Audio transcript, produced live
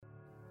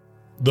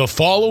The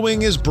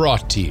following is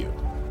brought to you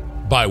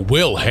by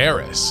Will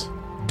Harris,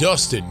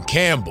 Dustin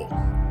Campbell,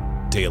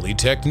 Daily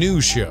Tech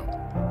News Show,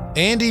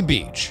 Andy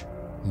Beach,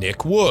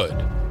 Nick Wood,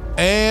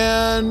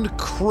 and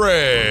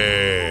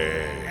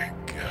Craig.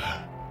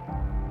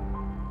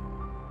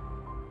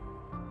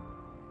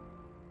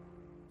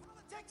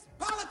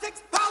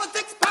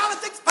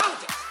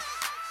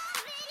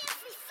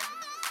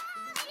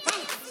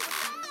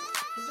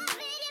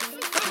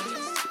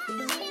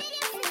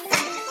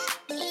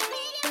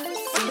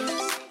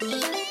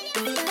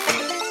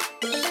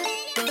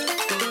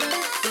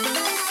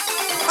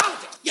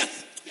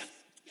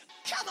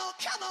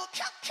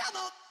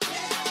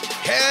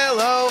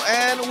 Hello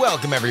and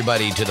welcome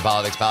everybody to the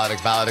Politics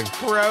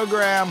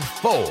program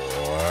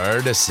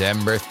for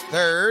December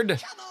 3rd,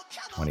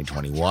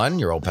 2021.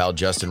 Your old pal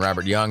Justin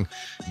Robert Young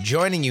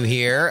joining you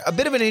here. A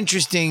bit of an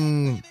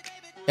interesting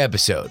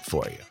episode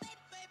for you.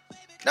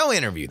 No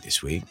interview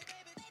this week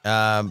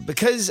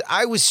because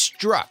I was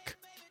struck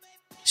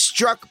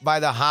by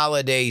the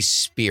holiday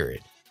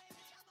spirit.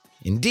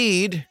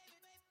 Indeed,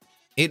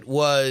 it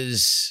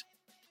was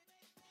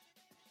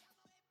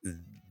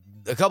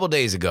a couple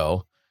days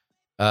ago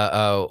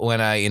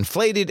when I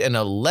inflated an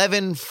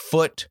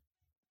 11-foot,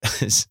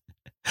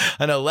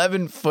 I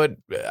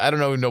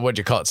don't know what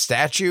you call it,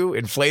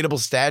 inflatable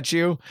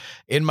statue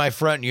in my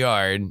front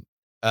yard,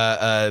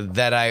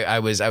 that I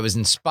was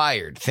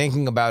inspired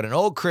thinking about an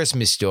old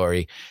Christmas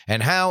story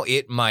and how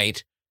it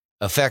might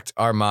affect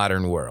our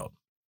modern world.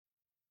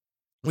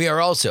 We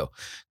are also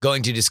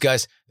going to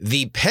discuss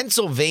the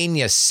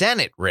Pennsylvania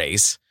Senate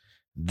race.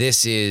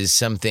 This is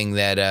something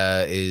that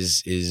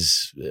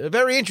is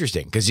very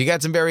interesting because you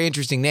got some very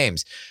interesting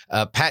names.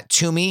 Pat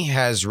Toomey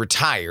has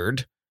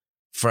retired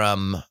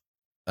from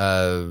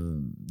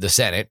the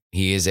Senate.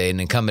 He is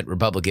an incumbent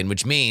Republican,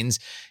 which means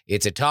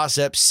it's a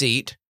toss-up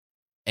seat.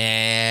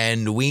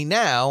 And we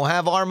now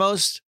have our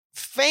most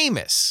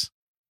famous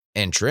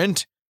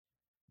entrant,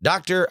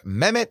 Dr.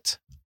 Mehmet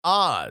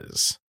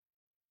Oz,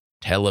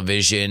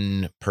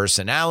 television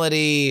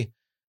personality,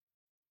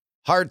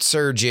 heart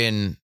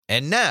surgeon,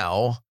 and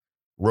now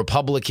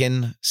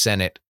Republican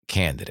Senate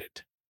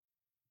candidate.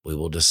 We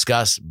will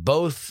discuss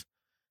both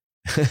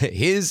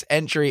his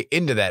entry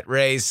into that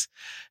race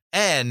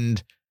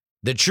and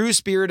the true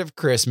spirit of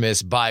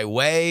Christmas by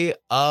way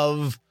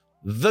of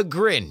The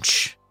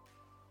Grinch.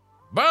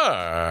 But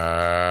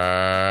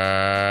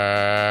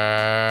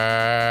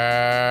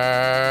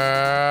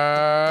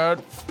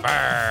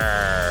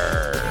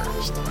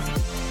first,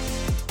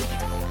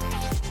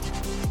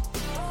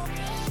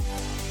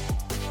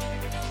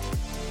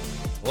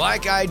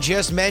 like I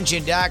just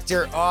mentioned,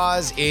 Dr.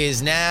 Oz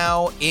is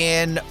now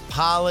in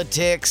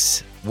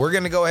politics. We're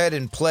going to go ahead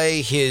and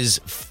play his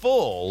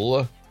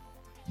full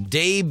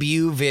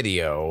debut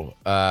video.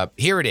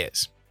 Here it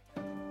is.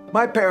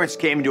 My parents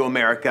came to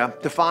America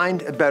to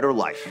find a better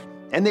life,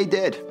 and they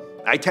did.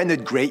 I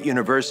attended great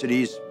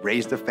universities,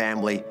 raised a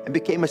family, and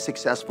became a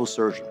successful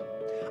surgeon.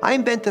 I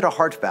invented a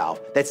heart valve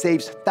that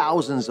saves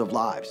thousands of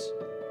lives.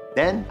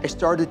 Then I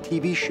started a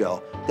TV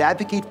show to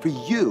advocate for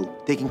you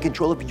taking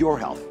control of your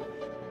health,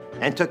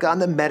 and took on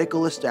the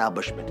medical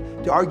establishment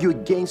to argue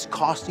against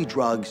costly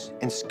drugs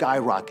and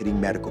skyrocketing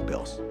medical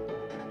bills.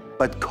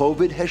 But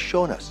COVID has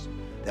shown us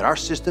that our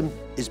system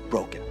is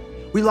broken.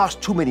 We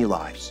lost too many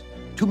lives,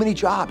 too many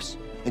jobs,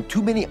 and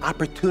too many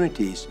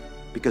opportunities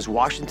because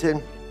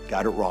Washington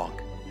got it wrong.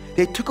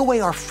 They took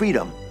away our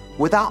freedom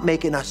without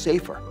making us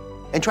safer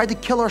and tried to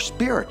kill our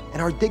spirit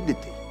and our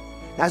dignity.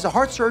 As a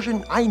heart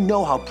surgeon, I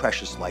know how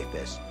precious life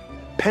is.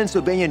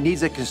 Pennsylvania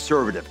needs a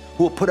conservative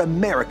who will put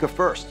America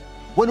first.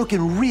 One who can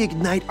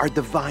reignite our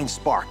divine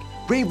spark,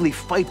 bravely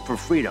fight for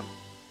freedom,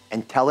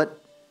 and tell it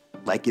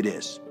like it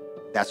is.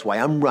 That's why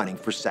I'm running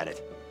for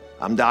Senate.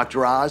 I'm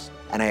Dr. Oz,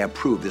 and I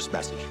approve this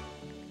message.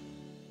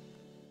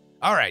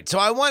 All right, so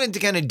I wanted to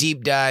kind of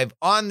deep dive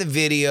on the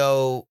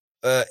video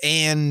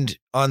and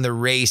on the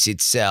race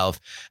itself.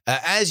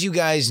 As you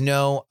guys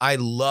know, I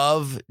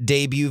love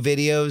debut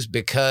videos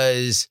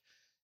because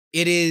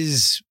it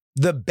is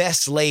the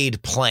best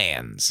laid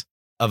plans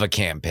of a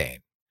campaign.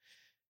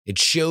 It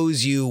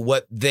shows you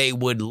what they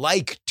would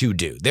like to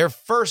do, their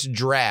first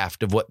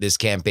draft of what this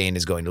campaign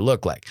is going to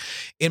look like.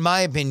 In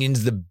my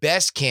opinions, the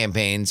best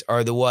campaigns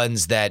are the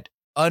ones that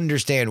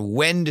understand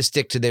when to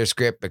stick to their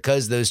script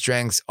because those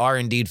strengths are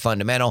indeed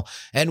fundamental,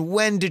 and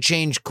when to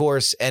change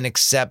course and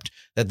accept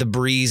that the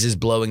breeze is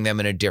blowing them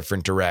in a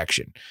different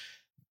direction.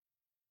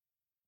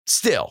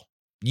 Still,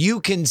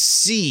 you can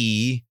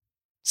see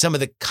some of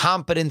the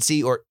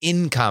competency or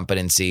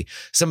incompetency,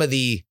 some of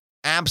the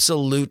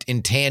absolute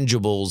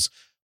intangibles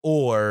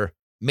or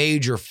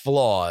major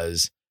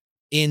flaws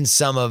in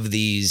some of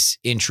these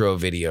intro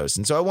videos.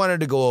 And so I wanted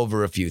to go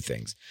over a few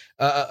things.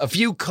 A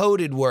few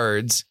coded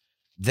words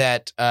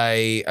that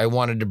I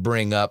wanted to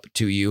bring up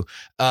to you.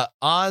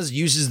 Oz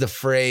uses the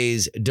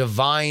phrase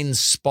divine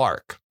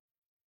spark.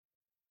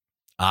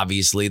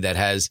 Obviously, that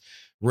has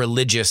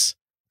religious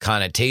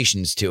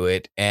connotations to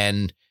it,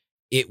 and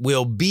it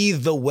will be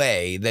the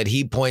way that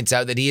he points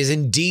out that he is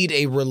indeed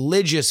a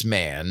religious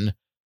man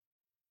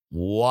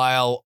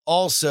while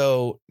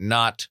also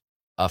not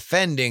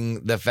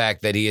offending the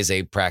fact that he is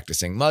a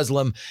practicing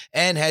Muslim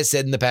and has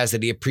said in the past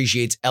that he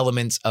appreciates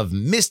elements of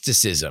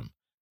mysticism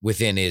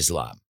within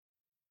Islam.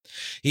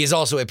 He is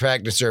also a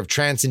practicer of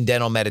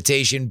transcendental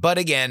meditation, but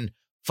again,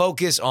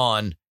 focus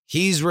on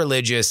he's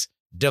religious,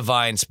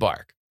 divine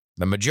spark.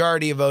 The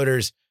majority of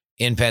voters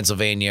in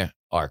Pennsylvania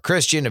are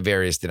Christian of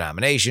various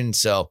denominations,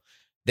 so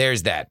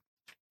there's that.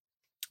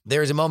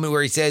 There's a moment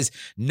where he says,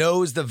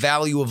 knows the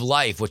value of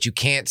life. What you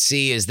can't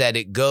see is that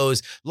it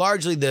goes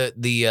largely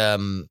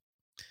the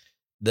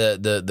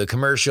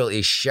commercial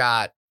is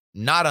shot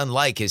not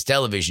unlike his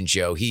television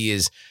show. He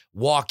is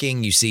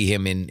walking. You see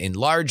him in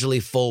largely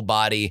full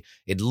body.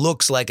 It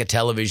looks like a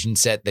television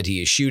set that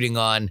he is shooting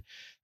on.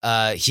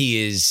 He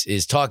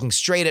is talking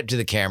straight up to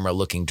the camera,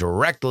 looking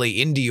directly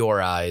into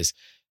your eyes.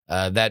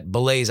 That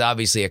belays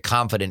obviously a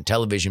confident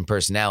television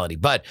personality.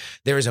 But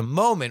there is a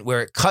moment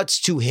where it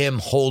cuts to him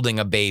holding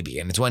a baby.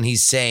 And it's when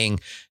he's saying,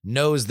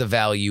 knows the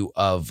value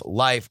of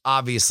life.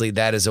 Obviously,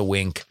 that is a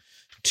wink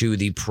to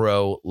the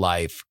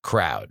pro-life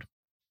crowd.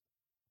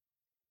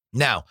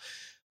 Now,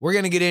 we're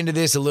going to get into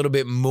this a little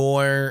bit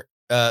more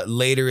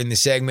later in the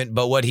segment.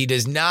 But what he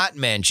does not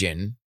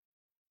mention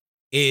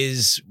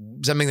is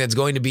something that's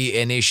going to be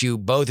an issue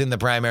both in the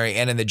primary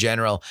and in the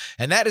general.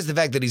 And that is the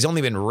fact that he's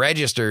only been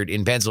registered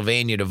in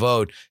Pennsylvania to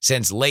vote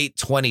since late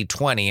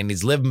 2020. And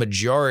he's lived the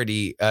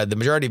majority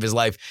of his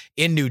life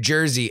in New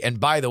Jersey. And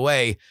by the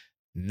way,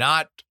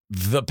 not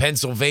the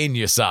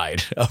Pennsylvania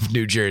side of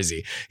New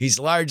Jersey. He's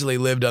largely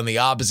lived on the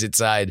opposite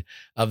side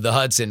of the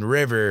Hudson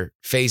River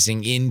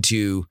facing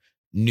into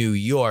New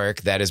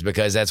York. That is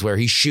because that's where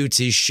he shoots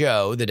his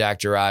show, the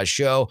Dr. Oz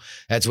show.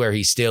 That's where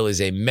he still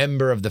is a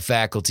member of the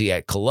faculty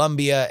at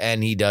Columbia,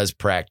 and he does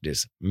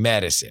practice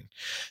medicine.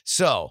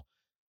 So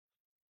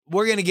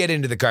we're going to get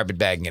into the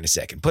carpetbagging in a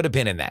second. Put a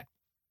pin in that.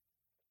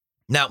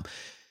 Now,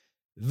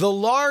 the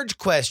large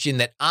question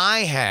that I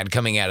had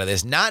coming out of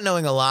this, not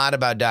knowing a lot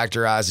about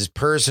Dr. Oz's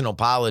personal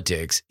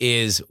politics,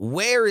 is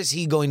where is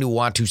he going to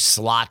want to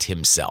slot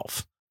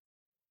himself?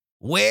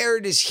 Where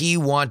does he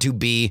want to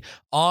be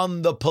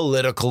on the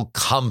political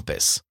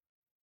compass?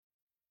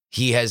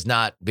 He has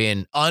not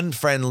been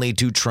unfriendly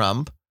to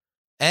Trump,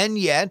 and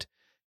yet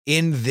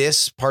in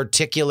this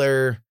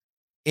particular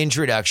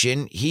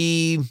introduction,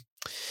 he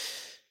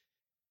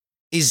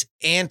is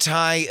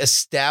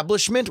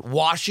anti-establishment.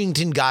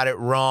 Washington got it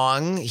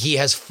wrong. He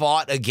has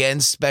fought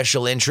against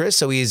special interests,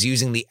 so he is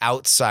using the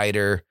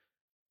outsider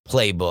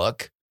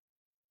playbook.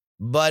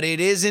 But it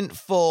isn't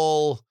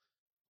full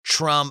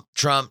Trump,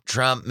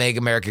 make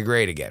America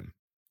great again.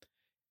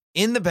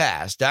 In the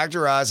past,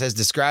 Dr. Oz has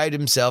described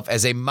himself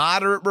as a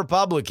moderate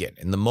Republican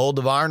in the mold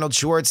of Arnold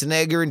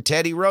Schwarzenegger and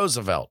Teddy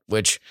Roosevelt,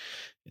 which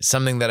is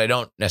something that I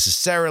don't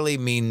necessarily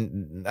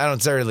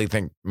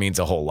think means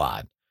a whole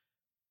lot.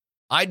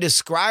 I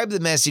describe the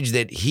message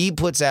that he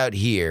puts out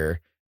here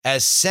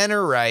as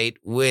center-right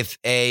with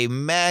a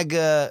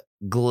MAGA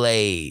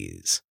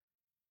glaze.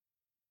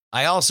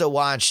 I also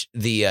watched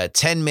the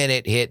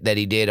 10-minute hit that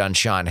he did on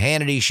Sean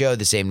Hannity's show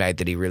the same night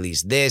that he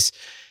released this.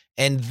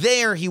 And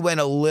there he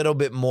went a little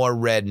bit more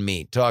red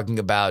meat, talking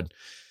about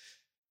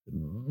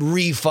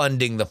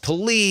refunding the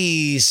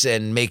police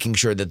and making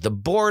sure that the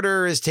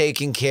border is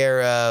taken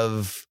care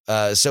of.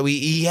 So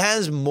he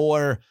has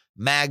more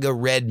MAGA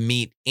red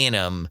meat in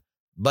him.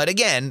 But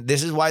again,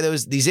 this is why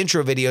these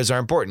intro videos are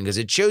important, because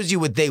it shows you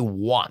what they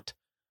want,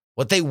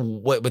 what they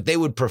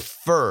would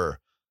prefer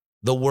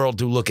the world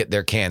to look at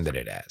their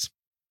candidate as.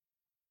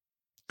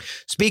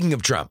 Speaking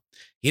of Trump,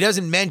 he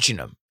doesn't mention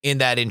him in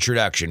that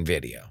introduction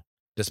video,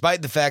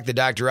 despite the fact that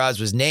Dr. Oz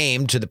was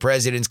named to the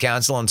President's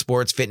Council on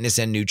Sports, Fitness,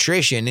 and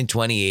Nutrition in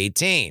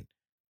 2018.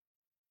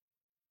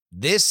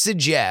 This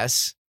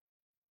suggests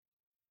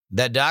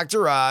that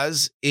Dr.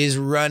 Oz is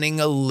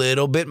running a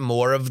little bit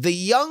more of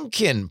the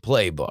Youngkin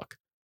playbook.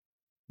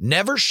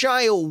 Never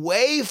shy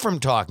away from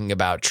talking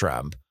about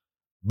Trump,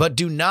 but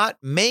do not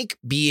make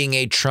being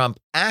a Trump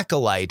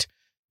acolyte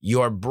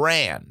your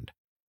brand.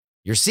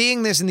 You're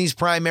seeing this in these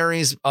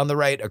primaries on the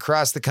right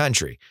across the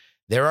country.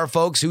 There are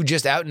folks who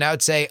just out and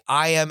out say,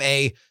 I am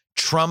a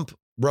Trump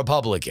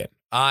Republican.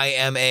 I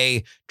am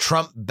a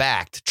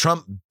Trump-backed,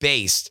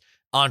 Trump-based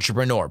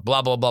entrepreneur,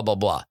 blah, blah, blah, blah,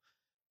 blah.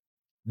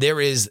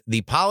 There is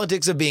the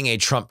politics of being a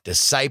Trump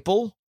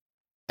disciple,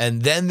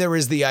 and then there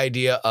is the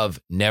idea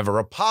of never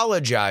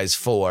apologize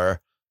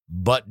for,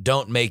 but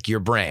don't make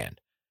your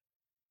brand.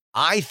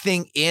 I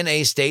think in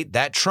a state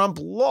that Trump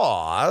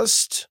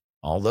lost,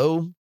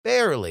 although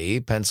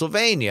barely,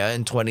 Pennsylvania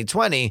in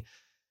 2020,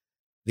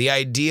 the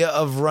idea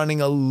of running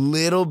a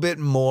little bit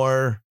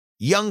more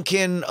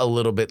Youngkin, a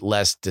little bit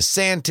less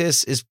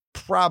DeSantis is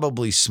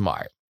probably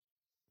smart.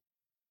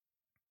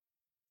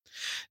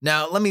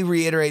 Now, let me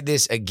reiterate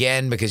this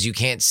again because you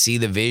can't see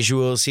the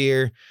visuals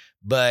here,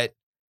 but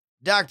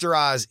Dr.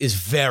 Oz is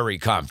very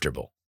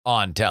comfortable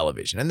on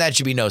television, and that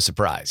should be no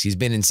surprise. He's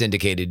been in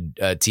syndicated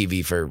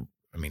TV for,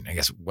 I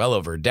guess well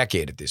over a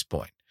decade at this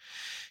point.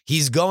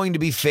 He's going to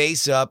be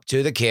face up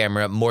to the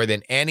camera more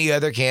than any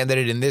other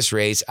candidate in this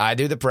race,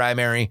 either the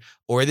primary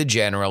or the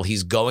general.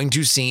 He's going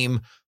to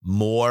seem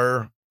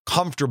more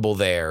comfortable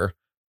there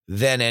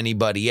than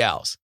anybody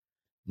else.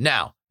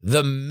 Now,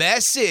 the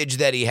message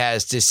that he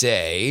has to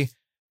say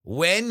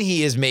when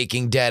he is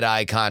making dead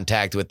eye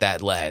contact with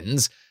that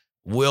lens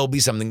will be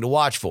something to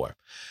watch for.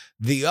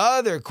 The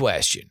other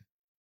question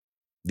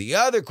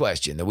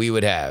that we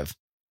would have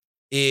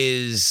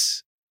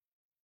is,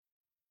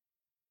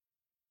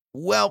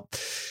 well,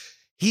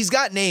 he's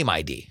got name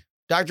ID.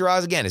 Dr.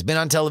 Oz, again, has been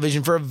on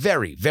television for a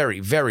very, very,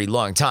 very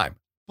long time.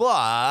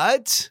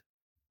 But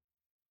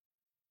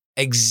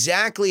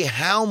exactly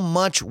how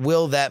much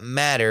will that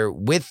matter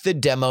with the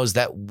demos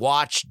that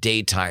watch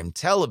daytime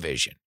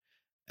television?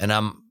 And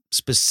I'm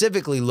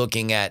specifically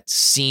looking at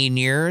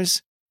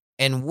seniors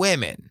and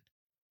women.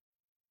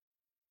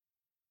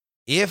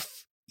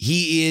 If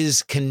he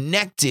is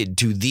connected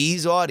to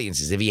these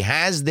audiences, if he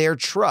has their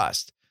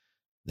trust,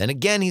 then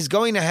again, he's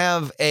going to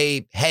have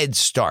a head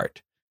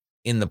start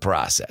in the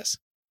process.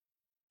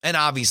 And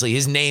obviously,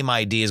 his name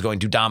ID is going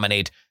to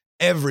dominate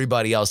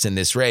everybody else in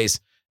this race.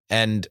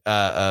 And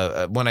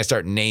when I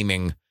start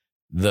naming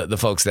the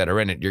folks that are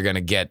in it, you're going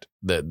to get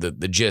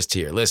the gist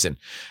here. Listen,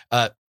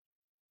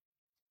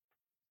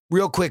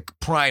 real quick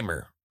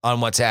primer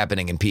on what's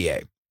happening in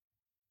PA.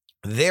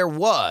 There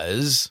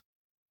was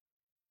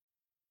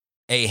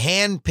a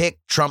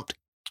hand-picked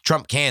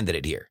Trump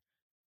candidate here.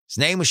 His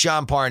name was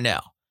Sean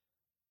Parnell.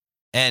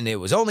 And it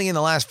was only in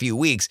the last few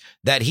weeks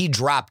that he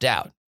dropped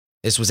out.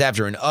 This was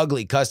after an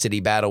ugly custody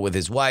battle with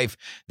his wife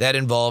that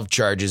involved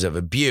charges of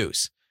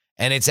abuse.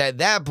 And it's at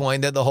that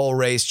point that the whole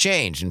race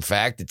changed. In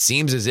fact, it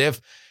seems as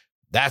if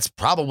that's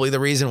probably the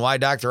reason why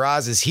Dr.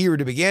 Oz is here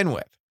to begin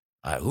with.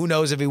 Who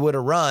knows if he would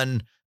have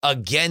run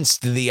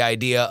against the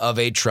idea of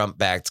a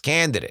Trump-backed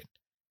candidate.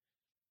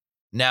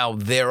 Now,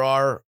 there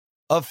are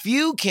a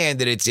few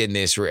candidates in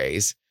this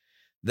race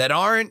that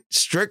aren't,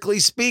 strictly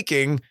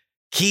speaking,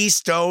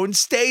 Keystone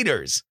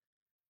Staters.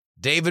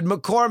 David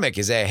McCormick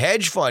is a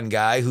hedge fund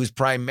guy who's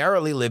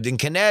primarily lived in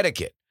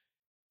Connecticut.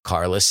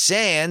 Carlos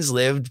Sands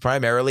lived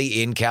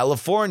primarily in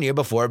California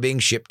before being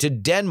shipped to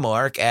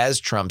Denmark as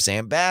Trump's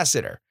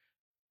ambassador.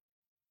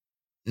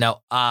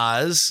 Now,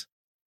 Oz,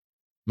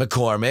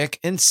 McCormick,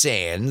 and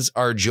Sands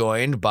are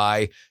joined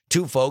by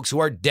two folks who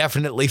are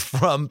definitely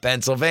from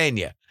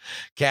Pennsylvania,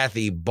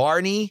 Kathy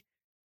Barney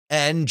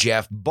and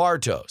Jeff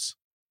Bartos.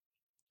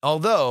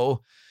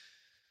 Although,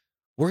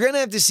 we're going to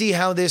have to see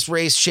how this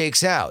race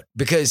shakes out,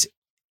 because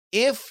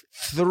if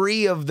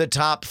 3 of the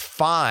top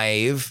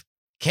 5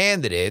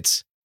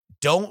 candidates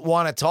don't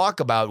want to talk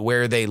about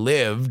where they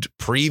lived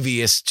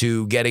previous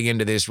to getting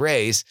into this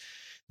race,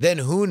 then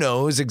who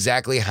knows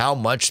exactly how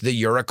much the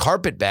 "you're a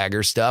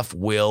carpetbagger" stuff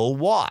will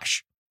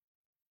wash.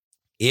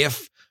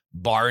 If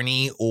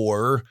Barney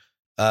or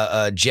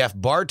Jeff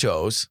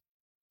Bartos,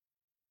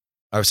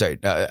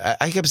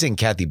 I kept saying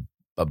Kathy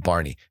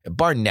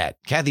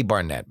Kathy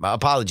Barnett. My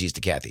apologies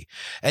to Kathy.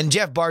 And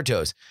Jeff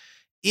Bartos,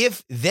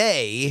 if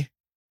they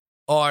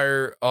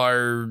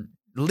are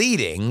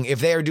leading, if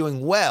they are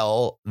doing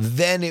well,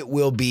 then it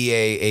will be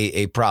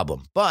a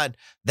problem. But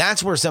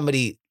that's where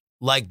somebody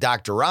like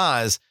Dr.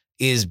 Oz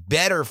is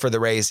better for the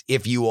race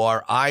if you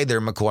are either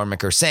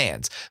McCormick or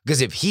Sands.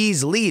 Because if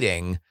he's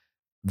leading,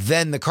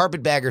 then the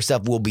carpetbagger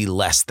stuff will be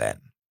less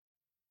than.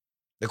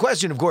 The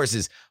question, of course,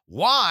 is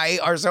why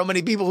are so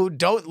many people who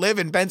don't live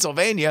in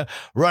Pennsylvania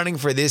running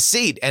for this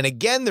seat? And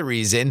again, the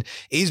reason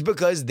is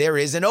because there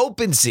is an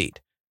open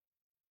seat.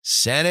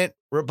 Senate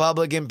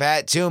Republican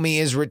Pat Toomey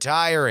is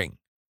retiring.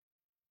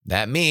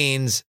 That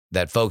means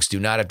that folks do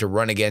not have to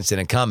run against an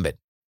incumbent.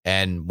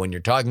 And when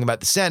you're talking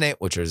about the Senate,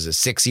 which is a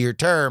 6-year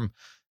term,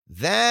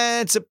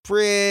 that's a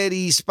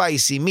pretty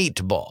spicy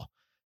meatball.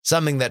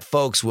 Something that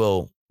folks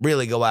will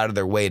really go out of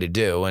their way to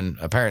do. And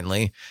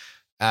apparently,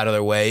 out of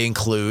their way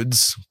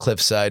includes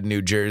Cliffside,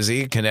 New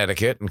Jersey,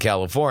 Connecticut, and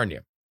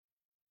California.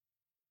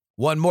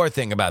 One more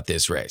thing about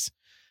this race.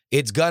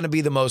 It's going to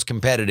be the most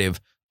competitive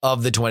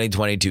of the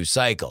 2022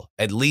 cycle,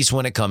 at least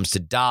when it comes to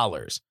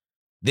dollars.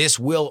 This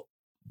will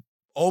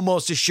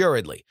almost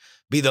assuredly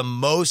be the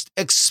most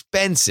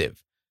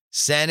expensive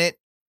Senate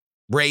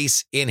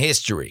race in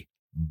history,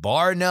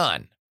 bar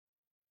none.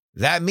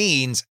 That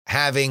means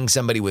having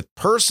somebody with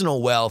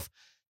personal wealth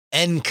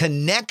and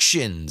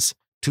connections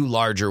to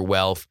larger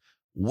wealth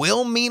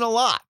will mean a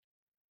lot.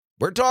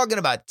 We're talking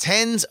about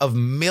tens of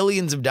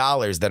millions of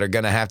dollars that are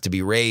going to have to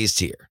be raised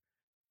here.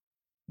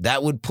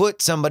 That would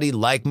put somebody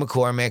like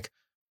McCormick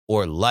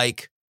or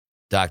like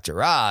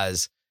Dr.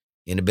 Oz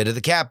in a bit of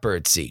the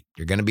catbird seat.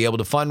 You're going to be able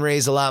to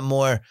fundraise a lot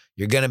more.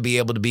 You're going to be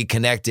able to be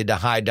connected to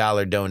high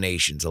dollar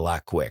donations a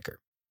lot quicker.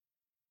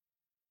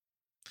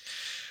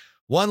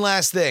 One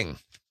last thing.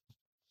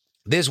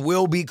 This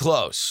will be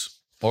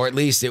close, or at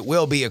least it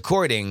will be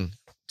according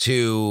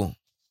to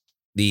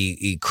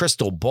the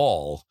Crystal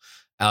Ball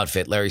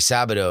outfit, Larry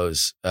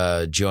Sabato's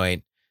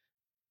joint.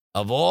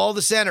 Of all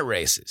the Senate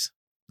races,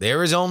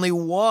 there is only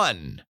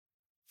one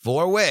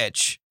for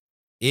which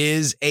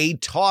is a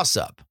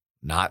toss-up.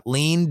 Not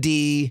lean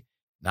D,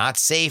 Not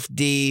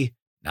safety,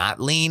 not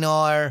lean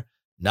R,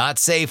 not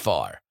safe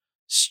R.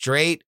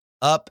 Straight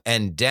up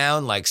and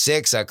down like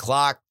 6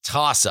 o'clock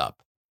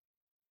toss-up.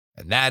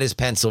 And that is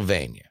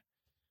Pennsylvania.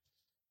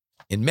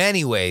 In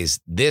many ways,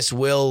 this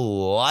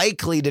will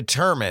likely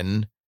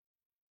determine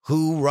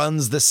who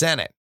runs the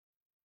Senate.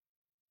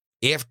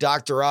 If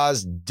Dr.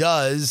 Oz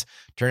does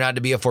turn out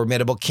to be a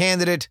formidable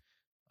candidate,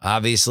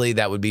 obviously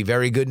that would be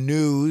very good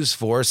news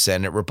for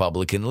Senate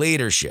Republican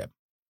leadership.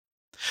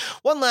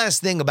 One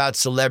last thing about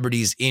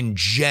celebrities in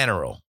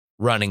general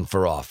running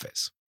for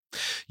office.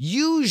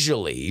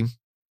 Usually,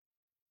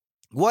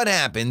 what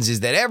happens is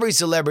that every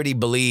celebrity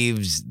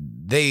believes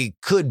they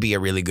could be a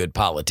really good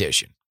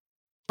politician.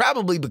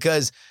 Probably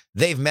because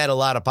they've met a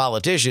lot of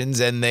politicians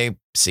and they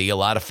see a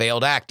lot of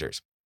failed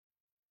actors.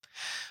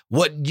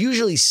 What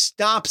usually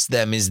stops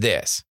them is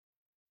this,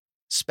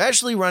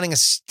 especially running a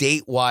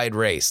statewide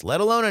race,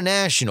 let alone a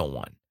national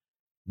one.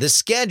 The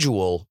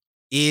schedule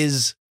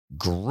is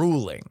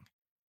grueling.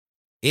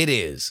 It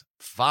is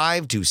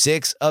 5 to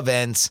 6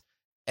 events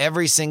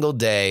every single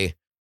day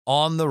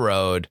on the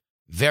road,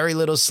 very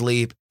little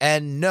sleep,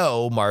 and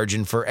no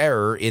margin for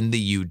error in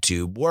the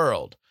YouTube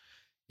world.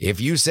 If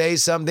you say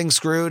something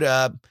screwed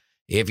up,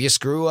 if you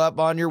screw up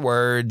on your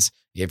words,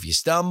 if you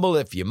stumble,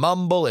 if you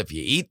mumble, if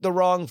you eat the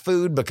wrong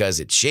food because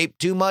it's shaped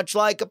too much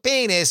like a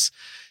penis,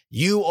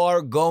 you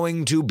are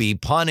going to be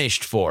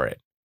punished for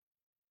it.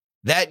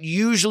 That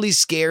usually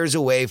scares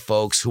away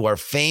folks who are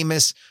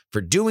famous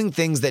for doing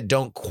things that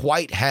don't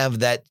quite have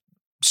that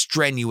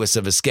strenuous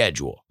of a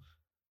schedule.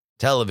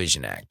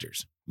 Television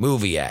actors,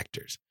 movie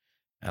actors,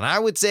 and I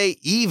would say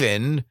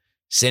even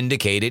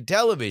syndicated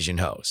television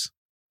hosts.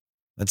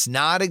 That's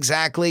not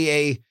exactly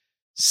a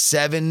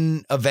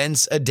 7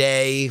 events a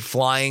day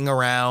flying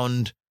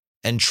around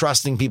and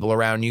trusting people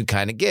around you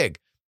kind of gig.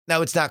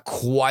 Now, it's not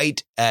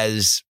quite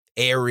as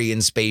airy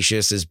and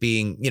spacious as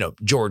being,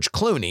 George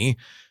Clooney,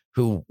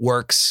 who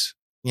works,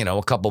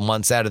 a couple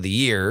months out of the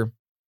year.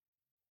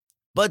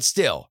 But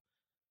still,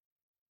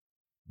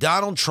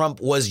 Donald Trump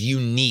was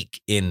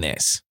unique in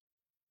this.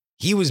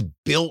 He was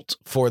built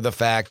for the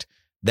fact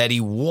that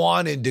he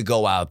wanted to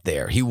go out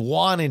there. He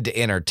wanted to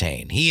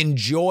entertain. He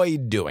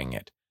enjoyed doing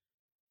it.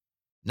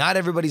 Not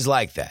everybody's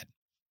like that.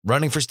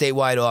 Running for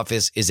statewide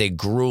office is a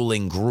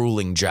grueling,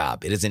 grueling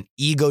job. It is an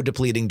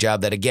ego-depleting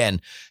job that,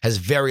 again, has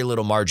very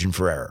little margin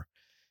for error.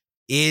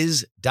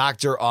 Is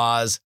Dr.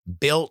 Oz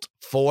built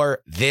for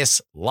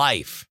this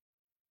life?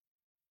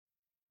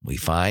 We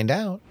find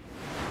out.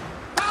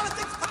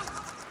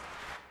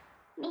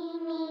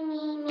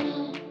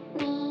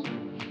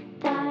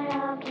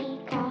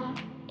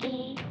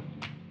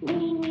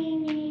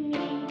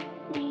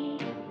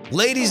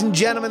 Ladies and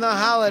gentlemen, the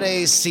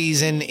holiday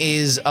season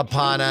is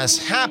upon us.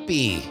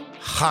 Happy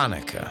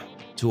Hanukkah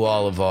to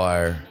all of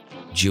our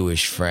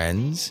Jewish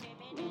friends.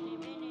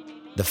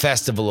 The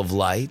Festival of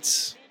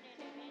Lights.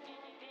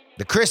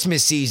 The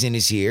Christmas season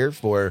is here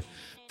for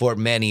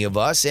many of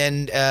us,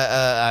 and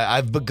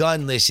I've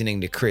begun listening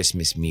to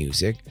Christmas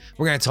music.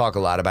 We're going to talk a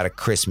lot about A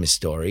Christmas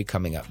Story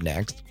coming up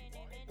next.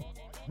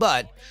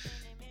 But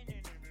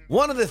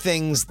one of the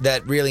things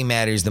that really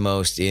matters the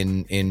most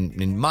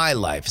in my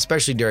life,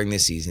 especially during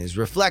this season, is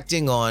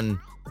reflecting on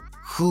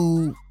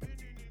who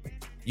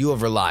you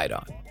have relied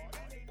on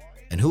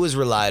and who has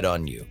relied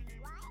on you.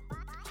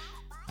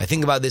 I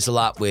think about this a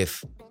lot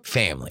with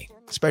family,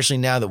 especially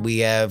now that we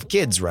have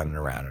kids running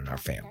around in our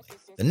family.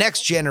 The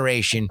next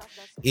generation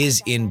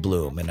is in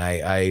bloom. And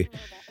I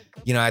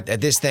at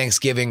this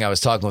Thanksgiving, I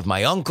was talking with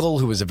my uncle,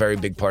 who was a very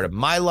big part of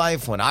my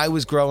life when I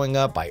was growing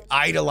up. I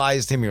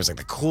idolized him. He was like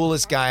the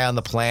coolest guy on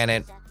the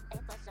planet.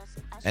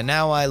 And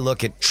now I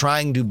look at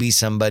trying to be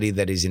somebody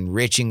that is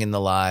enriching in the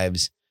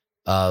lives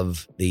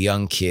of the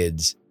young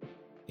kids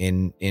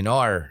in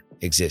our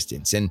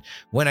existence. And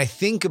when I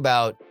think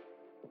about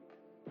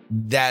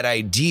that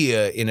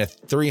idea in a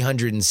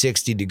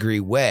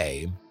 360-degree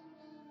way,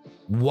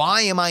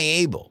 why am I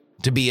able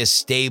to be a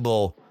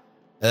stable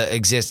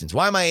existence?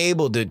 Why am I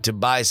able to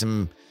buy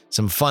some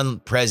fun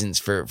presents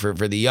for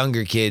the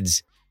younger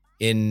kids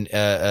in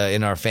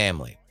our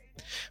family?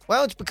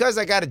 Well, it's because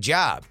I got a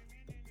job,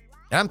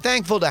 and I'm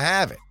thankful to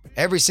have it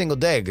every single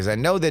day because I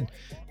know that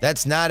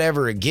that's not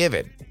ever a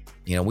given.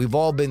 We've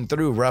all been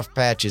through rough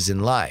patches in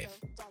life,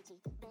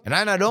 and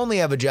I not only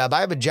have a job,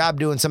 I have a job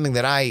doing something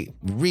that I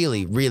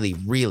really, really,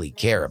 really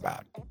care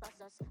about,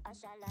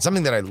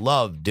 something that I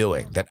love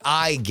doing, that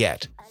I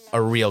get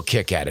a real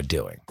kick out of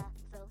doing.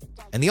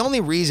 And the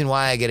only reason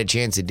why I get a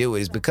chance to do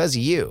it is because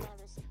of you.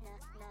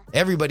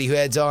 Everybody who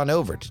heads on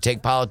over to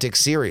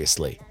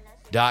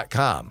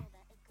TakePoliticsSeriously.com.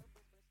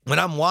 When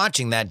I'm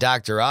watching that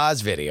Dr.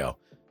 Oz video,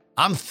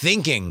 I'm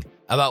thinking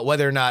about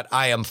whether or not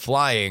I am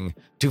flying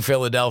to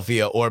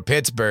Philadelphia or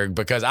Pittsburgh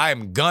because I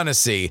am gonna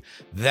see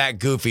that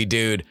goofy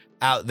dude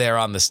out there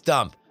on the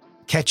stump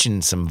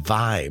catching some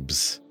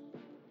vibes.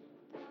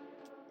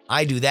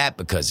 I do that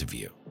because of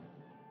you.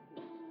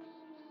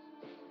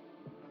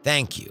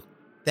 Thank you.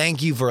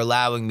 Thank you for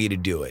allowing me to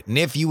do it. And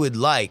if you would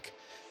like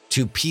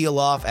to peel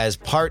off as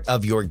part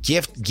of your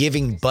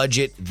gift-giving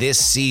budget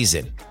this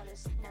season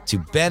to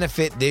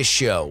benefit this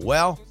show?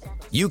 Well,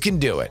 you can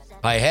do it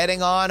by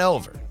heading on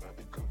over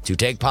to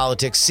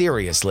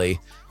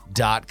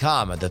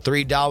takepoliticsseriously.com. At the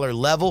 $3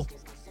 level,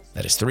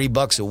 that is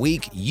 $3 a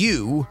week,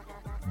 you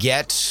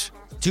get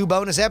 2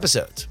 bonus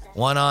episodes.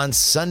 One on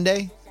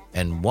Sunday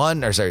and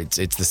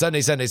it's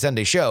the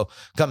Sunday show.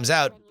 Comes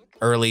out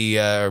early,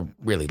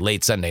 really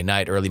late Sunday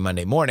night, early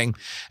Monday morning.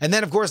 And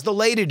then, of course, the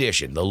late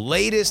edition, the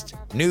latest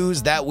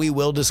news that we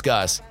will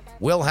discuss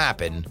will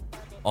happen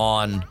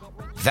on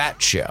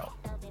that show.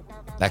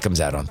 That comes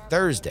out on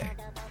Thursday,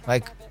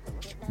 like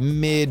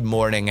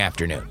mid-morning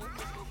afternoon.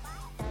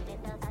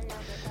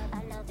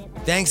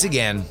 Thanks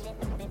again.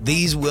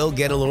 These will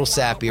get a little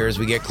sappier as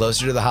we get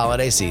closer to the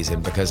holiday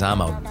season because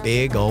I'm a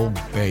big old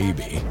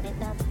baby.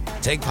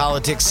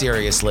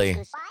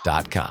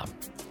 TakePoliticsSeriously.com.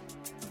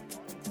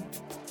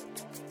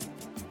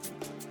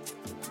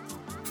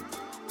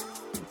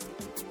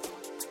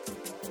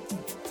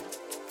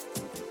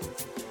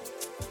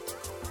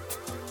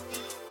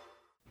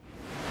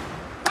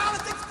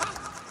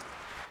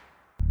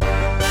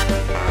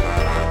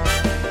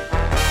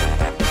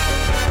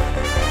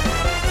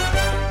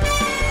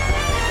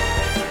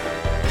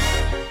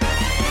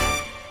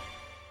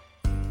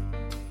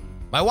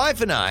 My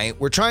wife and I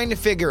were trying to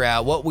figure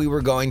out what we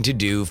were going to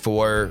do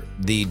for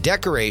the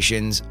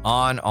decorations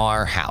on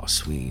our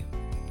house. We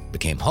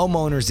became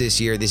homeowners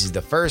this year. This is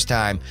the first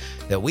time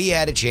that we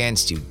had a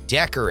chance to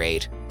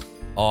decorate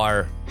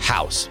our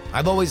house.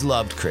 I've always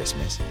loved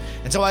Christmas,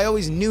 and so I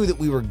always knew that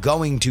we were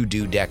going to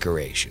do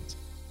decorations.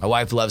 My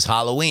wife loves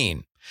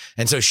Halloween,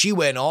 and so she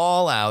went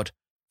all out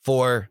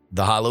for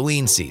the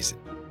Halloween season.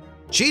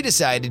 She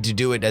decided to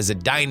do it as a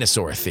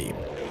dinosaur theme.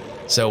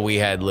 So we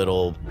had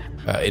little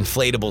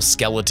inflatable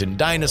skeleton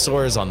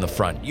dinosaurs on the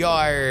front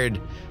yard.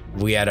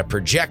 We had a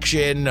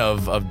projection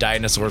of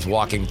dinosaurs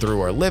walking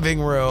through our living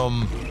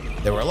room.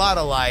 There were a lot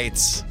of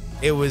lights.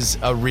 It was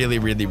a really,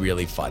 really,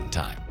 really fun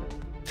time.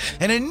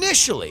 And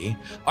initially,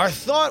 our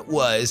thought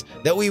was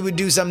that we would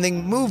do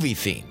something movie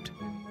themed.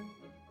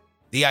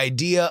 The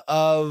idea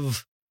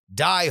of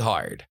Die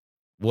Hard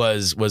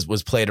was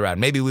played around.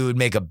 Maybe we would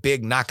make a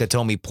big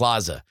Nakatomi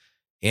Plaza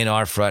in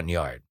our front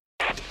yard.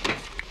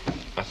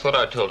 I thought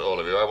I told all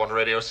of you I want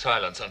radio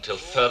silence until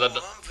further...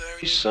 I'm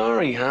very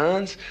sorry,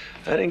 Hans.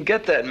 I didn't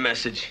get that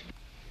message.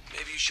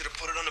 Maybe you should have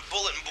put it on the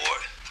bulletin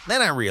board.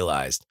 Then I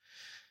realized,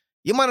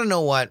 you want to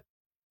know what?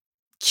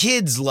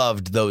 Kids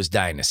loved those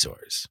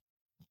dinosaurs.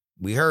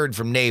 We heard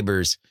from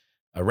neighbors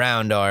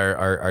around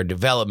our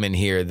development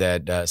here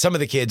that some of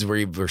the kids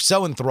were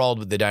so enthralled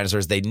with the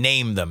dinosaurs, they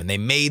named them and they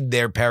made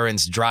their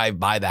parents drive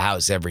by the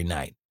house every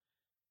night.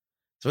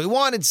 So we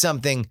wanted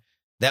something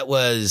that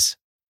was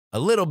a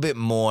little bit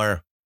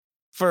more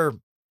for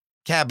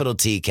capital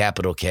T,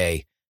 capital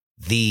K,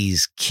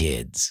 these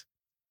kids.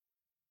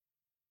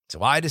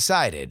 So I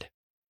decided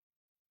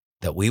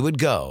that we would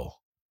go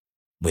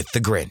with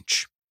The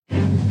Grinch.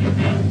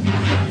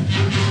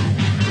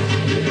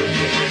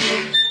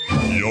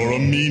 You're a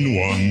mean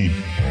one,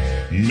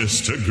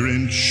 Mr.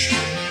 Grinch.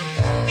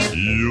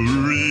 You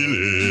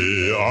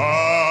really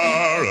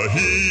are a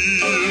heel.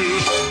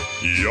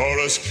 You're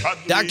as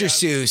cuddly. Dr.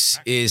 Seuss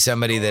is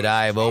somebody that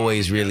I've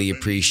always really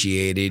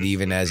appreciated,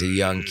 even as a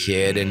young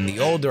kid. And the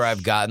older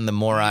I've gotten, the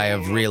more I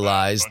have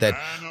realized that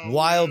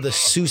while the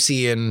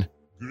Seussian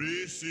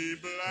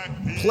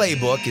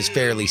playbook is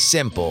fairly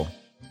simple,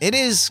 it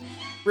is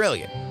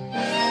brilliant.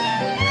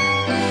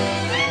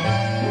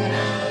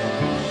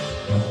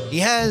 He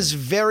has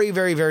very,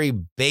 very, very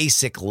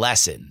basic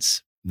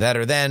lessons that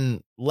are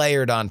then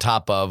layered on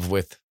top of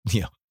with,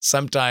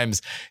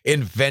 sometimes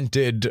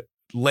invented,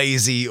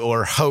 lazy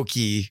or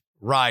hokey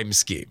rhyme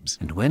schemes.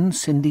 And when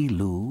Cindy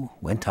Lou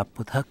went up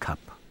with her cup...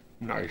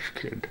 Nice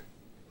kid.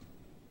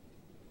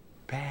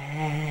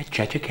 Bad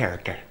judge of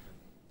character.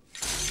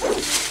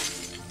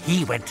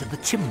 he went to the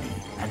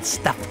chimney and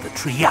stuffed the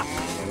tree up.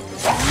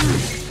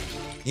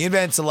 He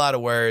invents a lot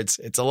of words.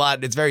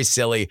 It's very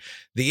silly.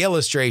 The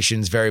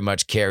illustrations very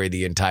much carry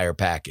the entire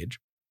package.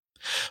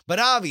 But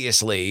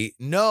obviously,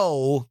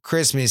 no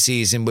Christmas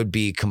season would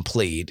be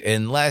complete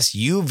unless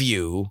you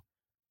view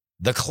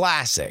the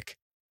classic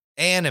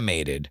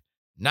animated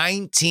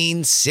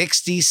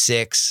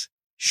 1966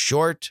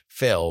 short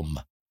film,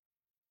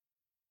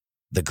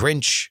 The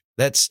Grinch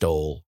That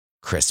Stole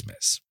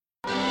Christmas.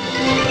 Trim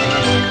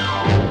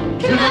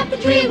up the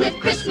tree with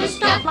Christmas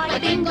stuff,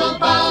 like bingo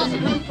balls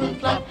and hoo-hoo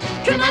fluff.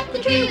 Trim up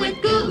the tree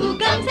with goo-goo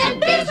gums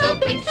and beers so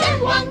big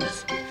and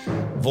ones.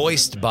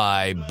 Voiced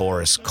by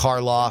Boris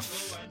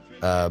Karloff,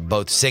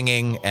 both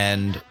singing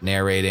and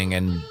narrating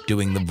and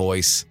doing the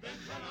voice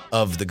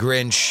of the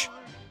Grinch.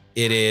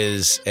 It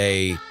is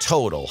a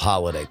total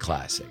holiday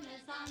classic.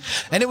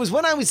 And it was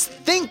when I was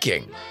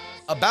thinking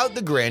about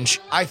the Grinch,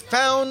 I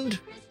found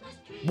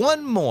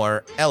one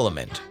more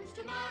element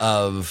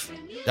of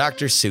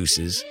Dr.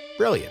 Seuss's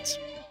brilliance.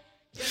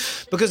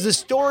 Because the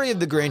story of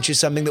the Grinch is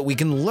something that we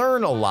can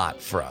learn a lot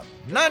from,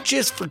 not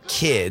just for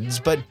kids,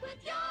 but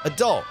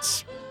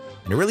adults.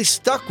 And it really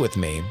stuck with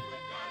me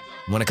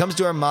when it comes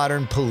to our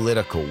modern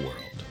political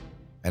world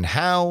and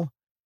how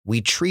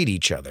we treat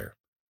each other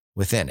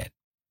within it.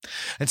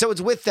 And so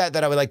it's with that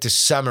I would like to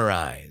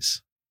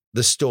summarize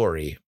the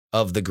story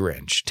of The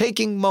Grinch,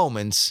 taking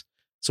moments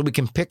so we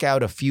can pick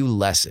out a few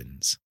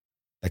lessons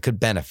that could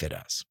benefit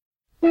us.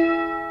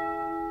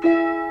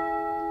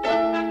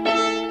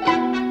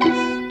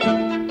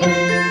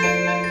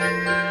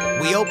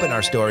 We open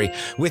our story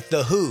with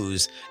the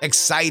Who's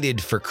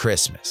excited for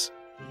Christmas.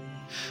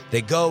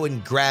 They go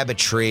and grab a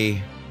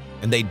tree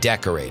and they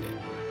decorate it.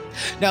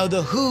 Now,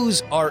 the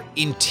Who's are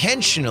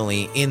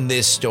intentionally in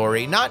this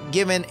story not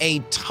given a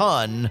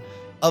ton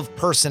of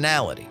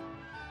personality.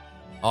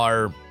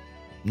 Our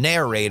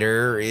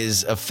narrator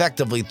is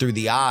effectively through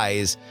the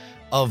eyes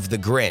of the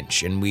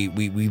Grinch, and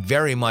we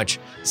very much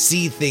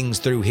see things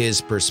through his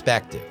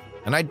perspective.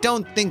 And I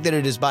don't think that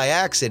it is by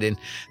accident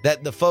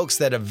that the folks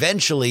that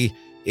eventually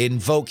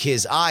invoke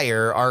his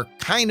ire are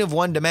kind of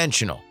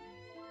one-dimensional.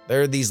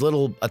 They're these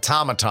little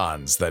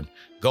automatons that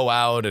go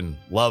out and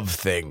love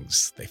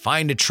things. They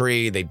find a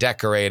tree, they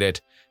decorate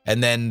it,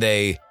 and then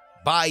they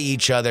buy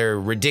each other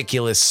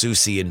ridiculous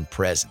Seussian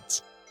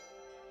presents.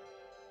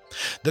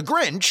 The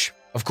Grinch,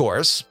 of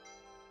course,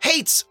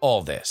 hates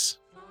all this.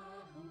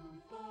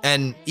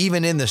 And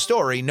even in the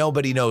story,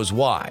 nobody knows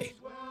why.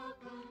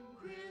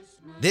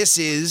 This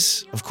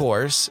is, of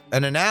course,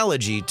 an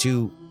analogy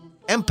to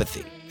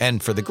empathy,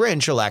 and for the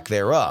Grinch, a lack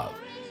thereof.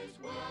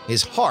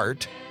 His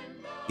heart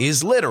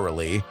is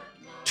literally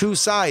 2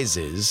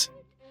 sizes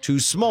too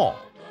small.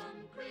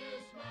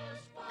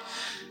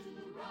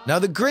 Now,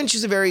 the Grinch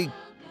is a very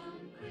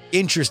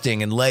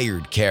interesting and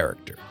layered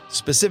character,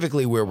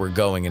 specifically where we're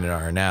going in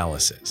our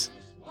analysis.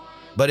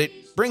 But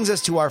it brings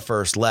us to our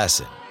first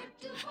lesson,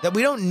 that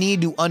we don't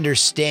need to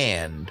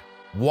understand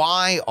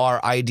why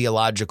our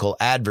ideological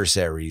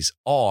adversaries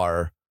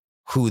are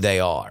who they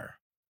are.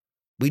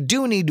 We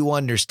do need to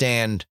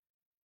understand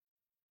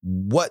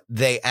what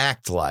they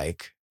act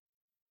like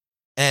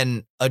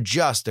and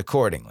adjust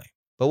accordingly.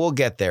 But we'll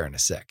get there in a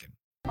second.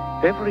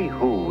 Every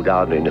Who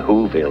down in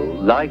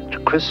Whoville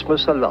liked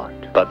Christmas a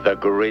lot, but the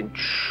Grinch,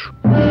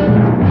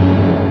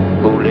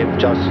 who lived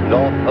just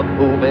north of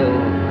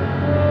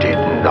Whoville, did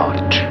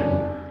not.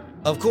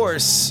 Of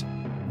course,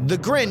 the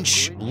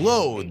Grinch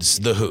loathes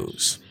the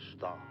Who's.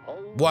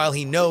 While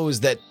he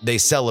knows that they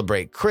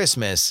celebrate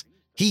Christmas,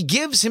 he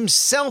gives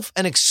himself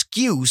an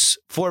excuse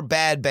for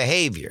bad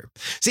behavior.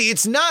 See,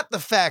 it's not the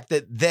fact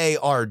that they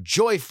are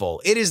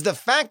joyful. It is the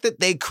fact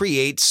that they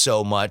create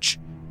so much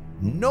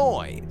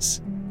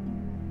noise.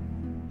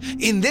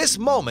 In this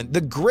moment,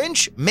 the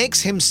Grinch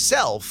makes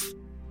himself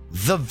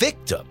the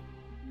victim.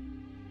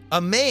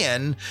 A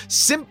man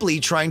simply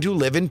trying to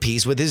live in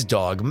peace with his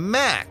dog,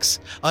 Max,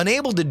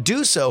 unable to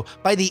do so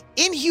by the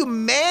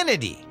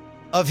inhumanity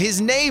of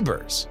his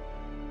neighbors.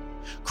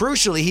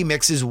 Crucially, he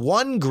mixes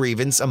one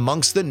grievance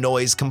amongst the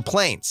noise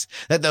complaints,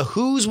 that the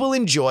Who's will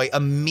enjoy a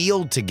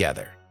meal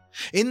together.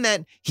 In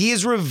that, he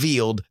has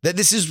revealed that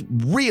this is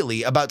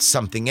really about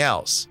something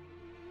else.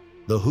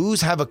 The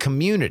Who's have a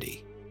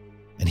community,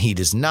 and he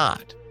does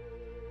not.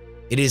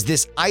 It is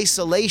this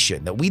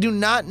isolation that we do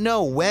not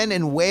know when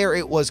and where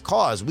it was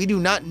caused. We do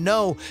not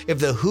know if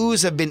the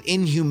Who's have been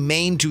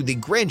inhumane to the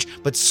Grinch,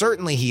 but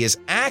certainly he is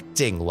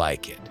acting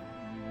like it.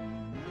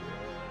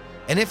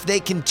 And if they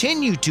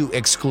continue to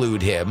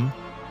exclude him,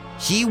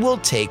 he will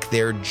take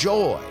their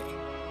joy.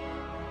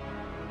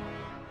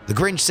 The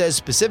Grinch says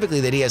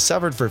specifically that he has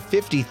suffered for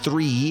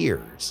 53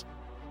 years.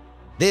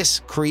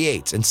 This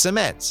creates and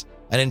cements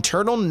an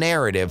internal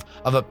narrative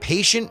of a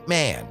patient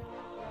man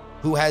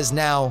who has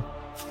now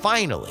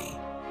finally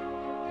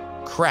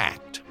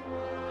cracked.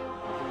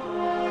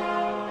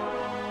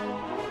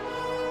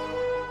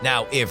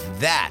 Now, if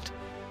that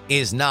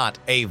is not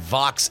a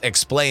Vox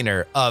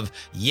explainer of,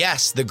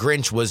 yes, the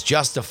Grinch was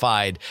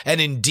justified,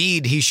 and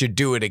indeed he should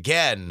do it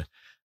again,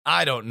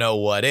 I don't know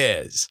what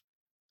is.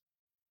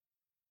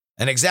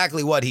 And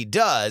exactly what he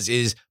does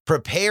is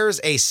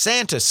prepares a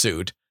Santa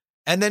suit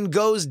and then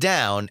goes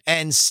down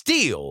and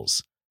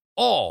steals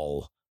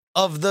all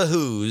of the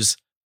Who's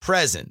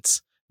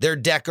presents, their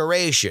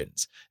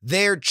decorations,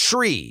 their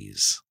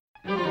trees.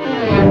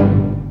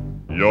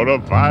 You're a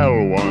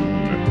vile one,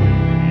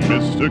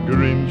 Mr.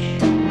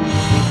 Grinch.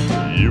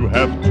 You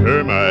have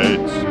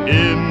termites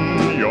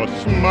in your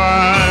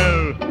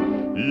smile.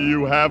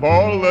 You have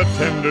all the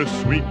tender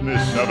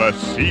sweetness of a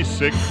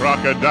seasick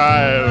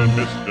crocodile,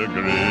 Mr.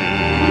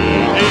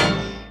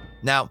 Grinch.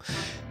 Now,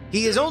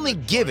 he is only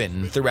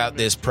given throughout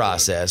this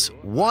process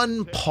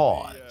one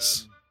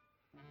pause.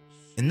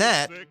 And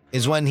that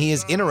is when he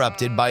is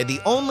interrupted by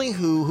the only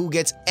who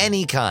gets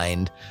any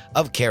kind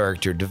of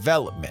character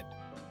development.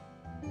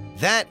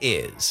 That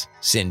is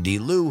Cindy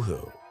Lou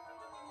Who.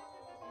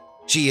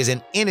 She is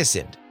an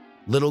innocent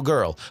little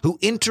girl who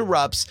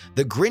interrupts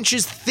the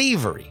Grinch's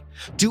thievery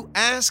to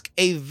ask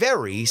a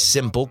very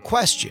simple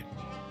question.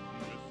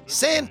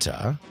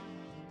 Santa,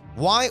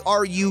 why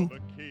are you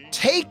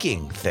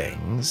taking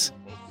things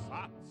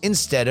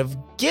instead of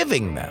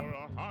giving them?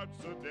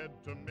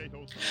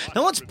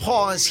 Now let's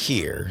pause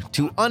here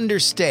to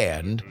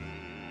understand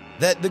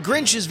that the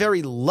Grinch is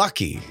very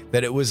lucky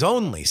that it was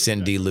only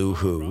Cindy Lou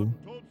Who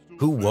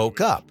woke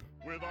up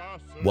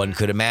One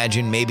could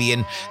imagine maybe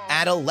an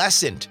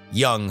adolescent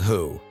young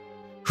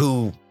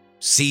who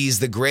sees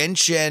the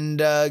Grinch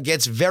and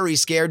gets very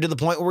scared to the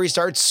point where he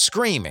starts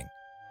screaming.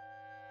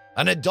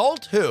 An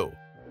adult who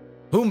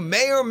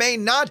may or may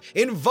not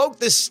invoke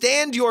the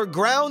stand your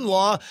ground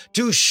law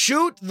to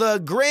shoot the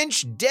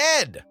Grinch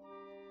dead.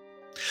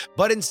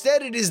 But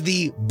instead it is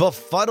the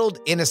befuddled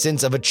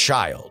innocence of a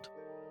child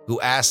who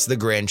asks the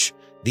Grinch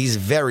these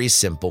very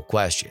simple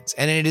questions.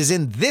 And it is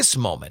in this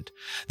moment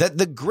that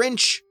the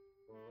Grinch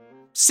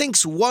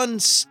sinks one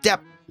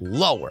step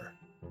lower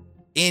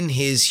in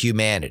his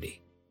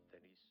humanity.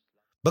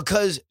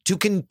 Because to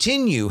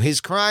continue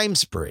his crime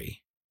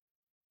spree,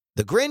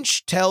 the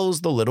Grinch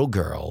tells the little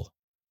girl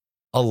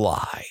a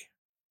lie.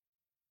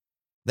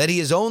 That he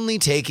is only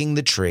taking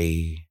the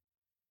tree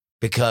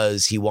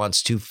because he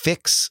wants to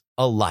fix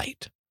a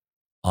light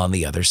on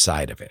the other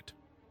side of it.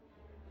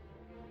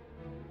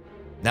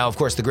 Now, of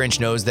course, the Grinch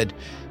knows that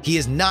he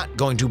is not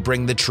going to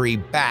bring the tree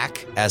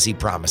back as he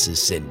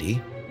promises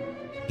Cindy.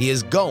 He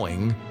is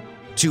going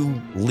to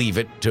leave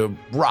it to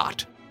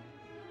rot.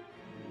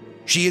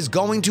 She is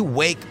going to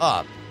wake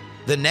up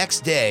the next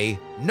day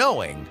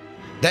knowing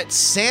that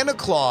Santa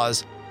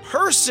Claus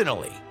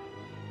personally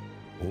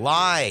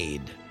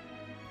lied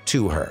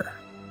to her.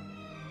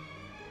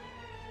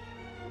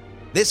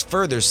 This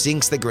further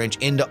sinks the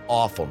Grinch into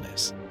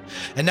awfulness.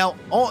 And now,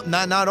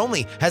 not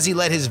only has he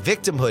let his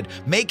victimhood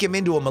make him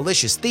into a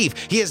malicious thief,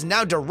 he is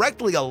now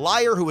directly a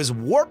liar who is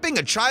warping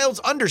a child's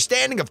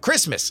understanding of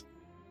Christmas,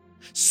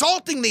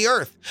 salting the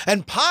earth,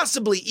 and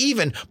possibly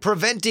even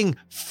preventing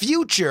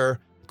future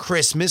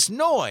Christmas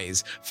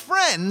noise.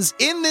 Friends,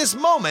 in this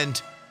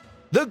moment,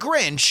 the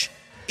Grinch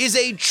is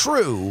a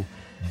true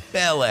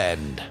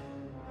bellend.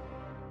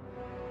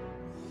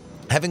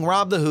 Having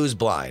robbed the Who's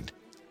blind,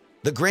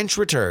 the Grinch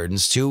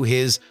returns to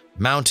his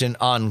mountain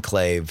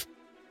enclave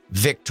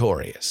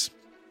victorious.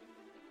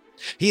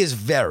 He is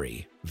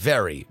very,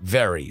 very,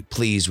 very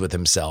pleased with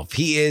himself.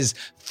 He is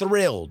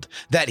thrilled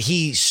that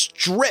he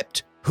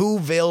stripped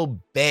Whoville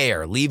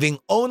bare, leaving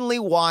only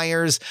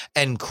wires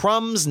and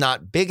crumbs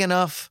not big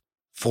enough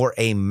for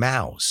a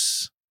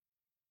mouse.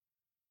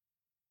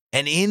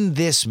 And in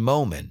this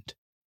moment,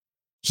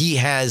 he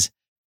has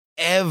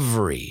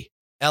every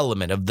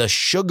element of the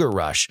sugar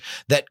rush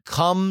that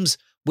comes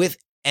with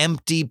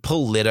empty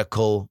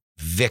political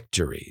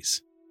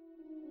victories.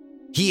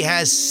 He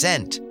has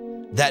sent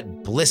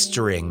that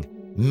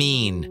blistering,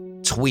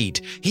 mean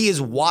tweet. He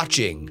is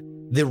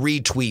watching the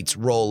retweets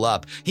roll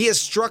up. He has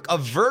struck a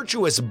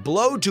virtuous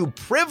blow to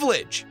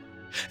privilege,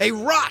 a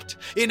rot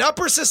in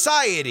upper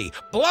society,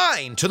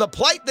 blind to the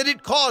plight that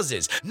it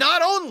causes.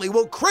 Not only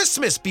will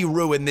Christmas be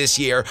ruined this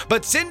year,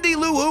 but Cindy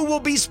Lou Who will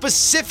be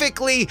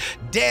specifically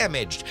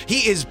damaged.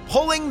 He is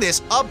pulling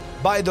this up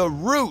by the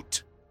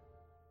root.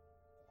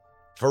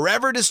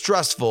 Forever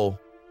distrustful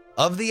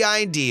of the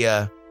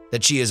idea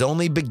that she is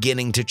only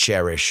beginning to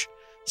cherish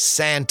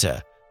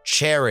Santa,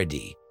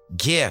 charity,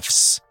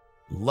 gifts,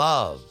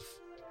 love.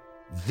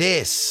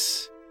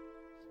 This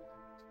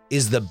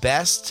is the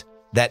best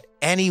that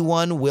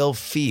anyone will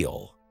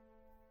feel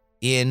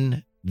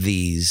in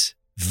these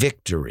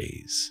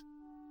victories.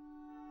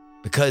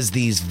 Because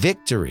these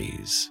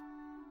victories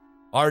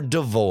are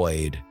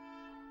devoid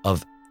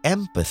of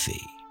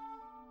empathy.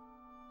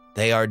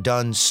 They are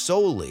done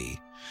solely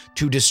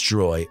to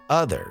destroy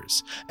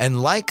others.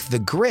 And like the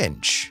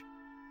Grinch,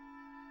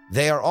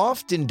 they are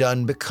often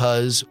done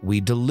because we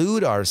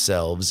delude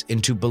ourselves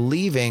into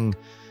believing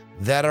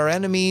that our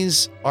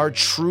enemies are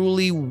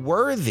truly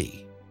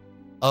worthy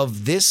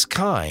of this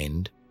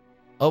kind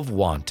of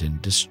wanton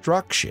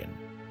destruction.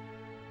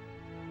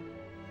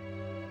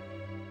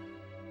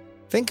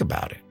 Think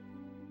about it.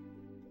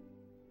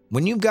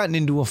 When you've gotten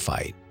into a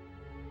fight,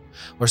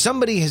 or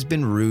somebody has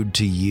been rude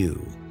to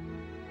you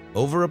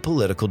over a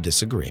political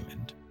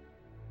disagreement,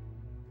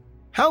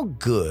 how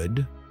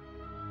good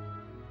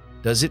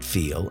does it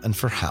feel, and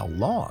for how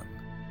long?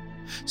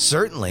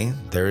 Certainly,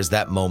 there is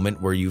that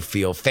moment where you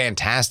feel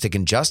fantastic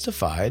and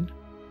justified,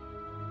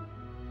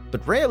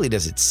 but rarely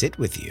does it sit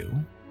with you.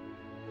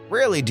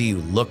 Rarely do you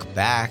look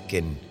back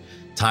in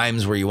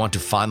times where you want to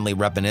fondly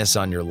reminisce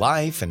on your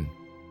life and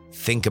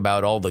think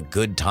about all the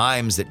good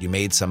times that you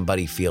made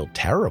somebody feel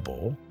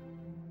terrible.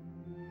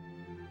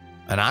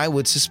 And I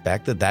would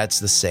suspect that that's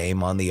the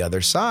same on the other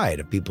side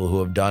of people who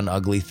have done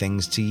ugly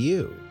things to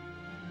you.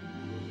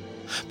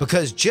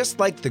 Because just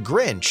like the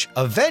Grinch,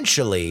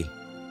 eventually,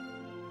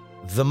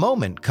 the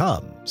moment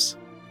comes.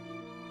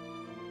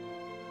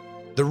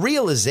 The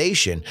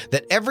realization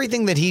that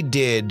everything that he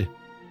did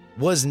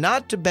was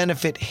not to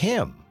benefit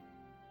him.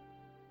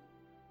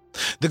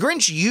 The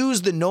Grinch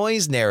used the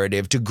noise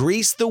narrative to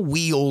grease the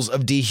wheels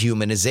of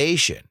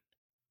dehumanization.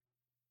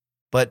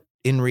 But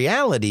in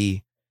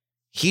reality,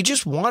 he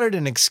just wanted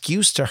an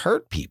excuse to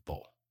hurt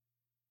people.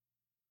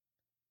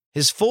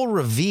 His full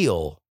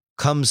reveal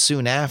comes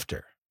soon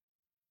after.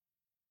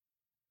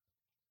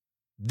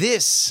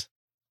 This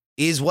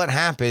is what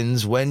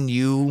happens when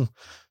you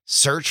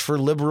search for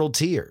liberal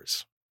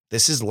tears.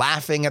 This is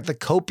laughing at the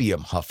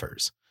copium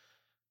huffers.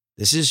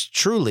 This is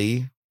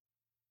truly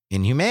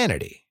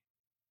inhumanity.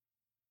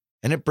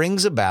 And it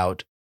brings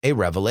about a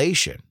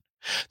revelation.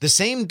 The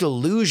same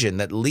delusion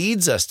that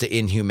leads us to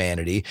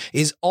inhumanity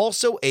is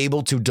also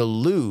able to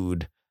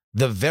delude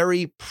the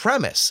very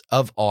premise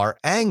of our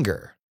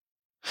anger.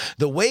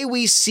 The way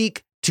we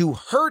seek to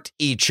hurt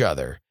each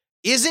other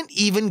isn't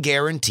even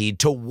guaranteed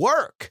to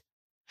work.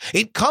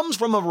 It comes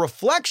from a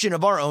reflection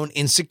of our own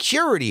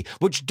insecurity,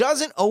 which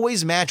doesn't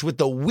always match with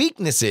the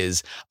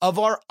weaknesses of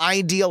our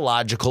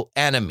ideological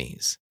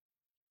enemies.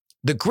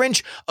 The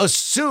Grinch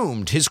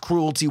assumed his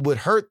cruelty would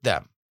hurt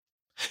them.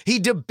 He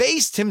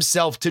debased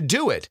himself to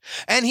do it,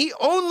 and he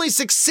only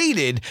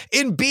succeeded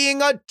in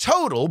being a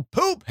total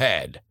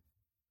poophead.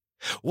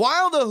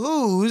 While the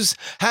Who's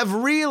have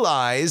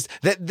realized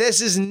that this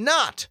is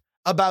not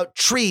about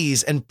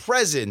trees and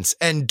presents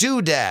and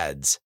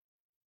doodads,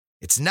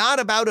 it's not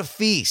about a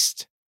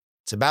feast,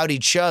 it's about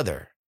each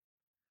other.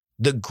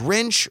 The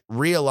Grinch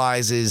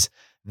realizes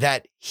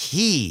that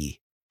he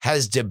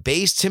has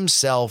debased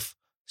himself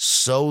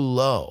so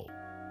low.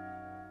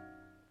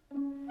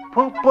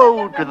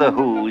 Pooh-pooh to the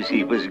Who's,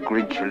 he was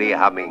grinchily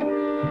humming.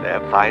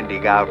 They're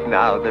finding out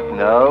now that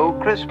no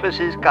Christmas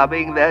is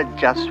coming. They're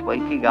just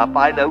waking up.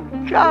 I know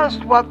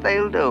just what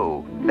they'll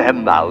do. Their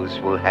mouths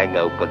will hang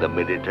open a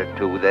minute or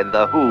two. Then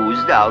the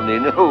Who's down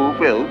in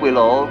Whoville will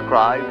all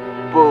cry,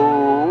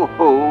 boo-hoo.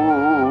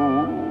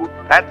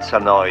 That's a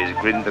noise,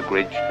 grinned the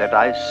Grinch, that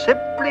I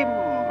simply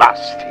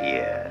must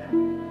hear.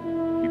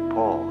 He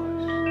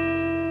paused,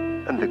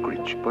 and the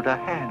Grinch put a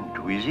hand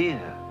to his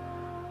ear.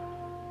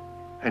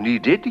 And he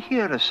did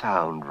hear a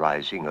sound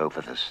rising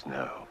over the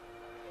snow.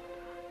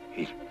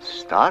 It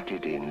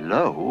started in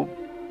low,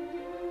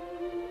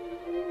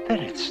 then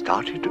it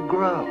started to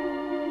grow.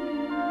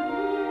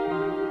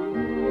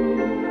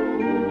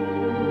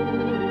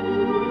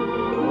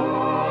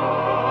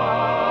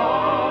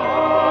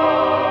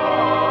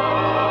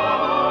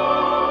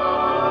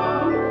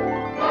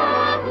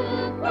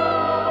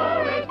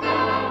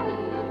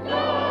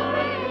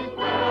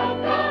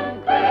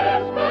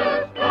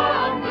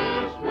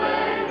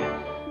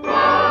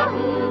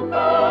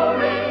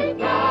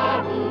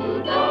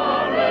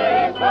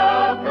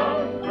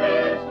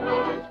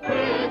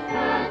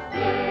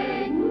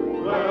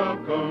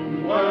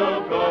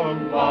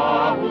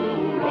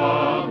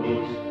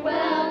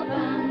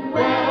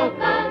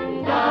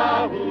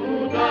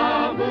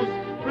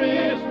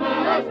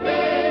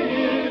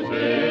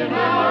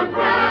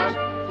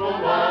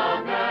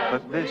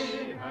 But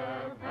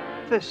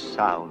this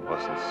sound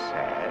wasn't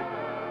sad.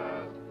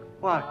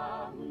 Why,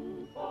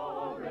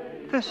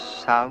 this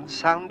sound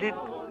sounded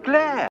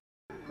glad.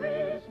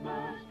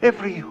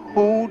 Every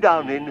Who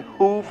down in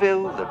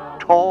Whoville,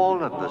 the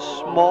tall and the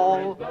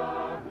small,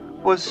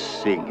 was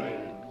singing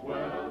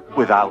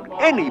without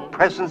any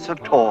presents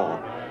at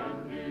all.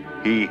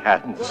 He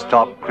hadn't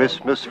stopped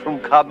Christmas from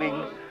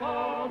coming.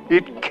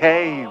 It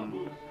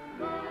came.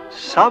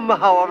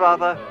 Somehow or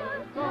other,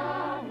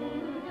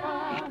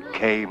 it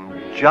came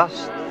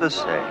just the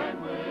same.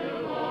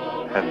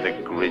 And the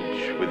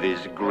Grinch, with his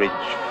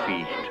Grinch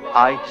feet,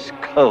 ice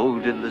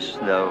cold in the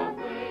snow,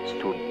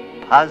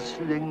 stood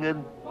puzzling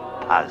and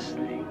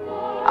puzzling.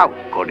 How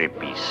could it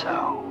be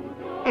so?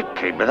 It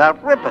came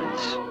without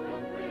ribbons.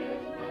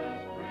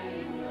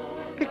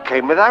 It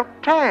came without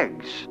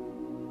tags.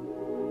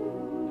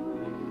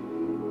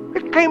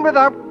 It came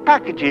without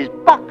packages,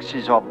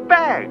 boxes, or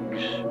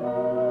bags.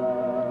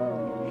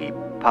 He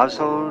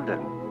puzzled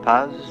and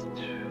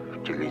puzzled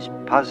till his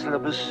puzzler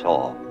was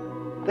sore.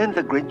 Then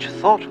the Grinch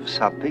thought of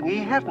something he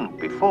hadn't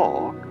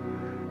before.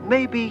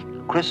 Maybe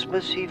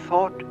Christmas, he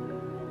thought,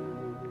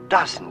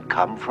 doesn't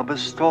come from a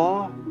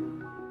store.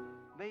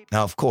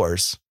 Now, of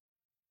course,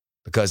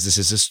 because this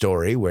is a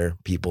story where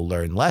people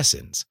learn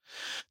lessons,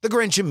 the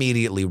Grinch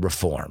immediately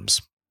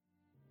reforms.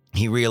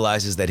 He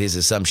realizes that his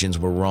assumptions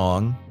were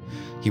wrong.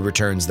 He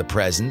returns the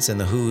presents, and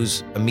the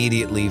Who's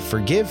immediately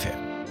forgive him.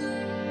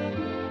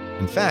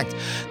 In fact,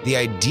 the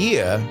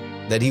idea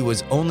that he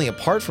was only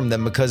apart from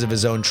them because of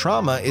his own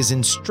trauma is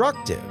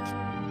instructive.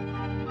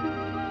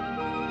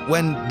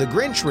 When the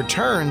Grinch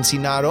returns, he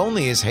not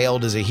only is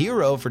hailed as a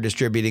hero for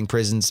distributing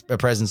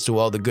presents to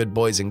all the good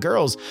boys and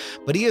girls,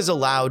 but he is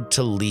allowed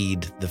to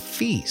lead the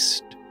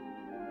feast.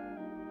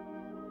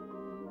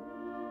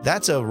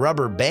 That's a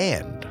rubber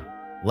band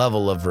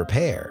level of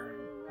repair.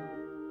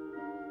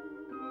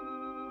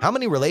 How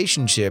many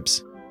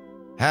relationships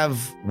have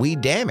we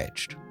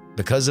damaged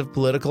because of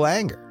political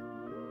anger?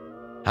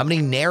 How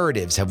many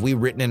narratives have we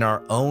written in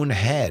our own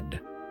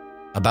head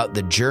about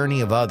the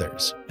journey of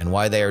others and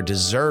why they are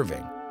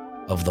deserving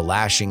of the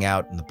lashing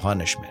out and the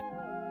punishment?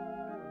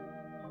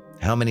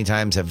 How many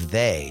times have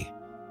they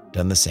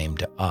done the same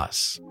to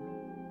us?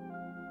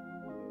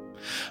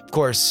 Of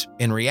course,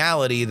 in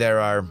reality, there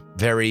are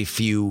very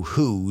few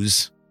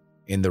Who's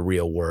in the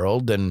real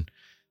world, and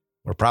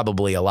we're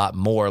probably a lot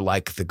more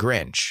like the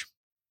Grinch.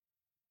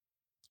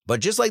 But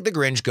just like the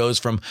Grinch goes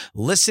from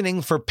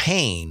listening for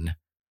pain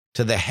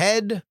to the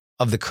head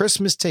of the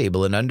Christmas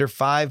table in under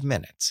 5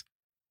 minutes,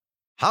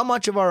 how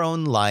much of our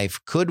own life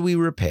could we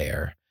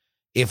repair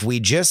if we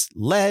just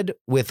led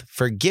with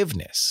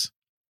forgiveness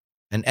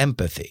and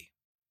empathy.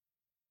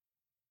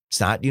 It's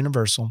not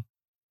universal.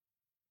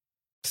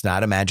 It's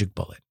not a magic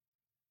bullet.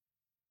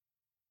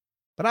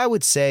 But I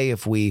would say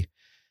if we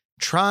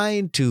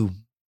tried to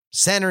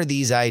center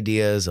these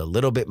ideas a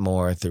little bit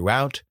more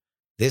throughout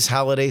this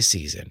holiday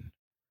season,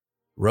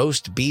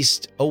 roast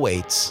beast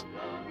awaits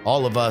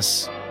all of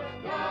us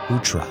who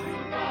try.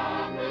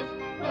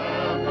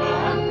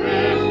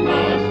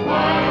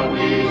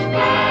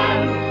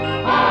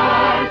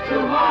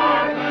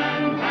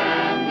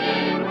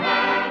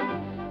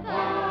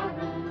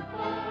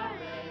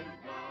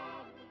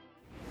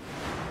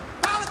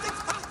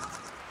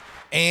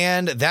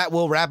 And that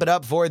will wrap it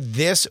up for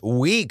this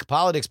week.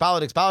 Politics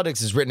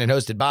is written and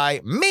hosted by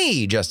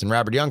me, Justin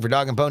Robert Young, for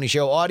Dog and Pony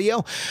Show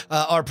Audio.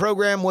 Our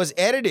program was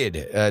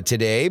edited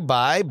today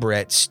by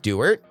Brett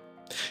Stewart.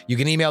 You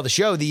can email the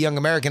show,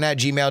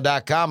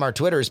 theyoungamerican@gmail.com. Our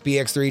Twitter is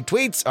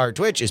PX3Tweets. Our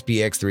Twitch is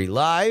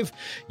PX3Live.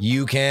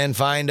 You can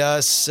find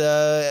us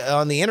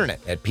on the internet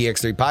at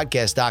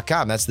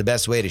px3podcast.com. That's the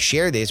best way to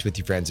share this with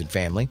your friends and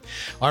family.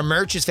 Our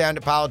merch is found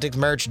at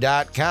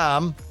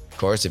politicsmerch.com. Of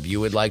course, if you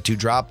would like to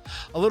drop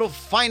a little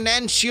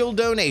financial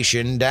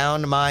donation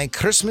down my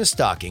Christmas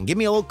stocking, give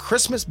me a little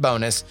Christmas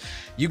bonus,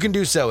 you can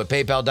do so at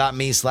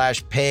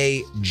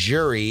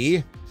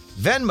paypal.me/payjury.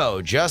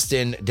 Venmo,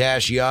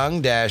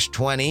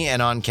 Justin-Young-20,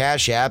 and on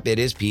Cash App, it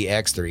is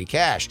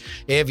PX3Cash.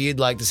 If you'd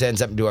like to send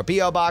something to our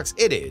P.O. Box,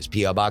 it is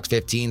P.O. Box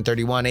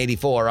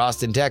 153184,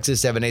 Austin,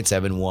 Texas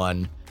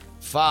 78715.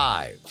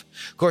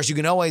 Of course, you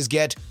can always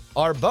get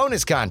our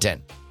bonus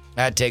content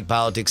at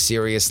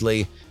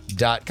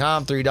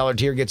TakePoliticsSeriously.com. $3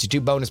 tier gets you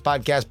 2 bonus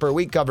podcasts per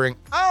week covering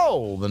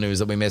all the news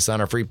that we miss on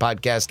our free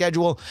podcast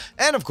schedule.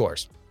 And of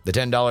course, the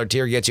 $10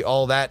 tier gets you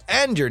all that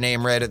and your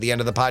name read at the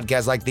end of the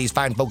podcast like these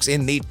fine folks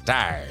in the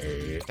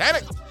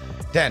Titanic.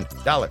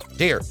 $10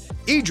 tier.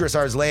 Idris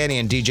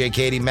Arslanian, DJ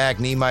Katie Mac,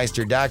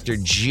 Niemeister, Dr.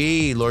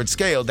 G, Lord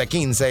Scale,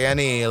 Dakin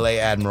Sayanile,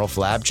 Admiral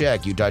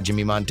Flapjack, Utah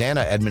Jimmy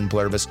Montana, Edmund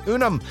Pluribus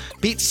Unum,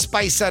 Pete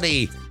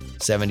Spicetti,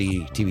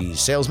 70 TV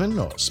salesman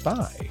or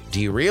spy.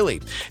 D. Reilly.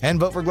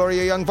 And vote for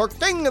Gloria Young for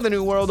King of the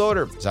New World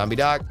Order. Zombie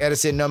Doc,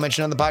 Edison, no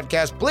mention on the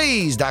podcast,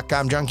 please.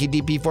 .com Junkie,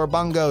 DP4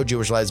 Bungo,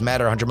 Jewish Lives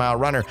Matter, 100 Mile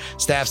Runner,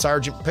 Staff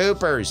Sergeant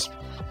Poopers,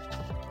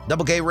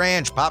 Double K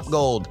Ranch, Pop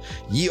Gold,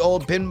 Ye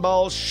Old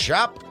Pinball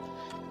Shop,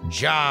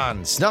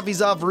 John,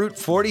 Snuffy's Off Route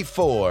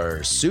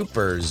 44,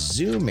 Super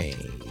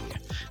Zoomy,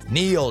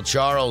 Neil,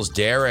 Charles,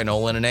 Darren,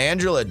 Olin and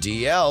Angela,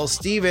 DL,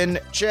 Steven,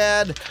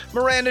 Chad,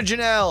 Miranda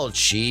Janelle,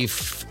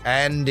 Chief,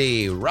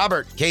 Andy,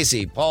 Robert,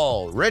 Casey,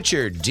 Paul,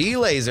 Richard, D.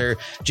 Laser,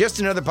 Just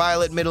Another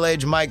Pilot,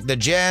 Middle-Aged Mike, The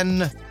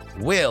Jen,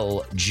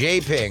 Will, J.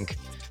 Pink,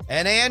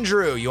 and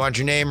Andrew. You want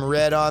your name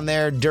read on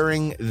there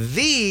during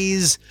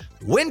these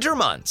winter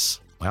months?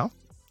 Well,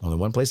 only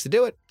one place to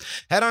do it.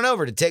 Head on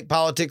over to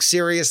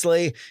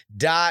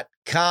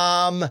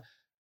TakePoliticsSeriously.com.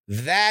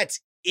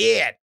 That's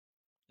it.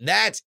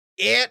 That's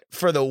it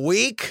for the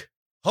week.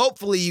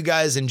 Hopefully you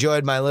guys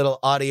enjoyed my little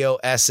audio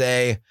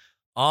essay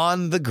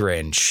on The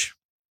Grinch.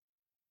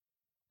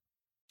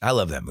 I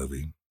love that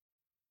movie.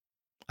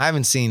 I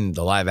haven't seen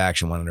the live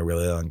action one in a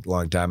really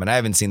long time, and I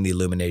haven't seen the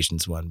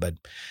Illuminations one, but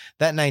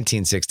that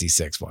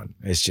 1966 one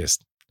is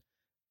just,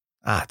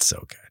 it's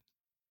so good.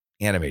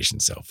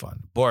 Animation's so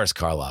fun. Boris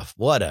Karloff,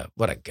 what a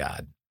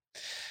god.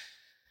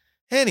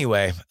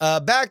 Anyway,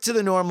 back to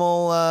the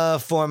normal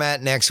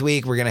format next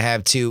week. We're going to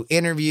have 2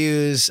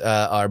 interviews.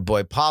 Our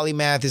boy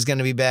Polymath is going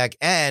to be back,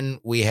 and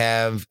we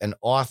have an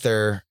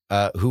author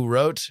who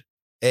wrote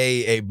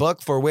a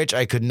book for which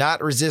I could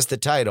not resist the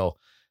title.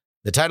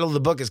 The title of the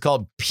book is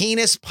called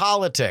Penis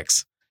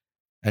Politics,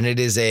 and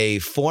it is a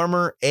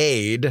former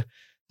aide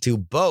to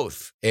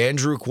both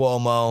Andrew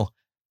Cuomo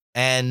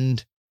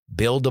and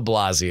Bill de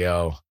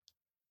Blasio.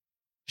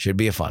 Should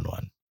be a fun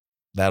one.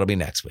 That'll be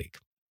next week.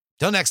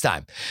 Till next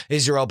time,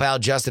 is your old pal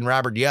Justin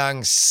Robert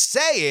Young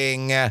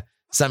saying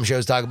some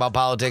shows talk about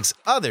politics,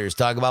 others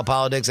talk about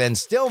politics, and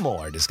still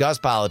more discuss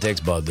politics,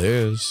 but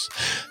this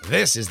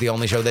is the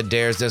only show that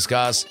dares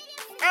discuss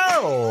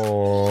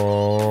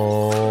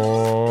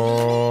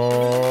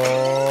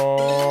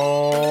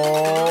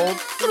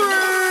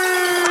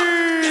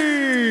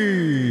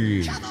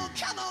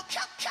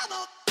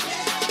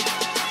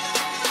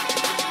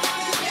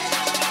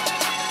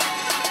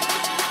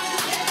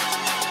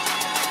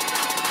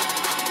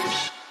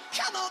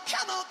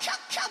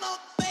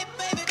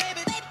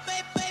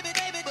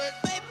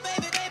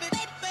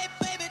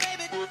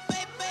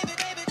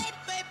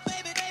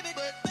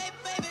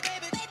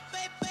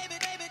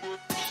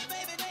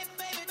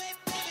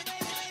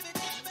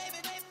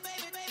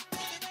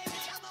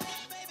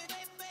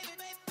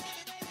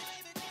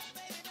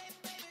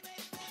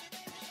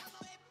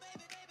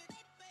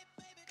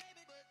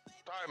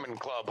Diamond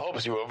Club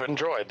hopes you have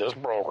enjoyed this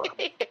program.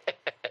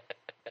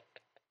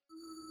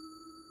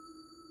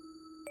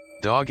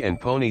 Dog and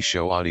Pony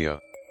Show Audio.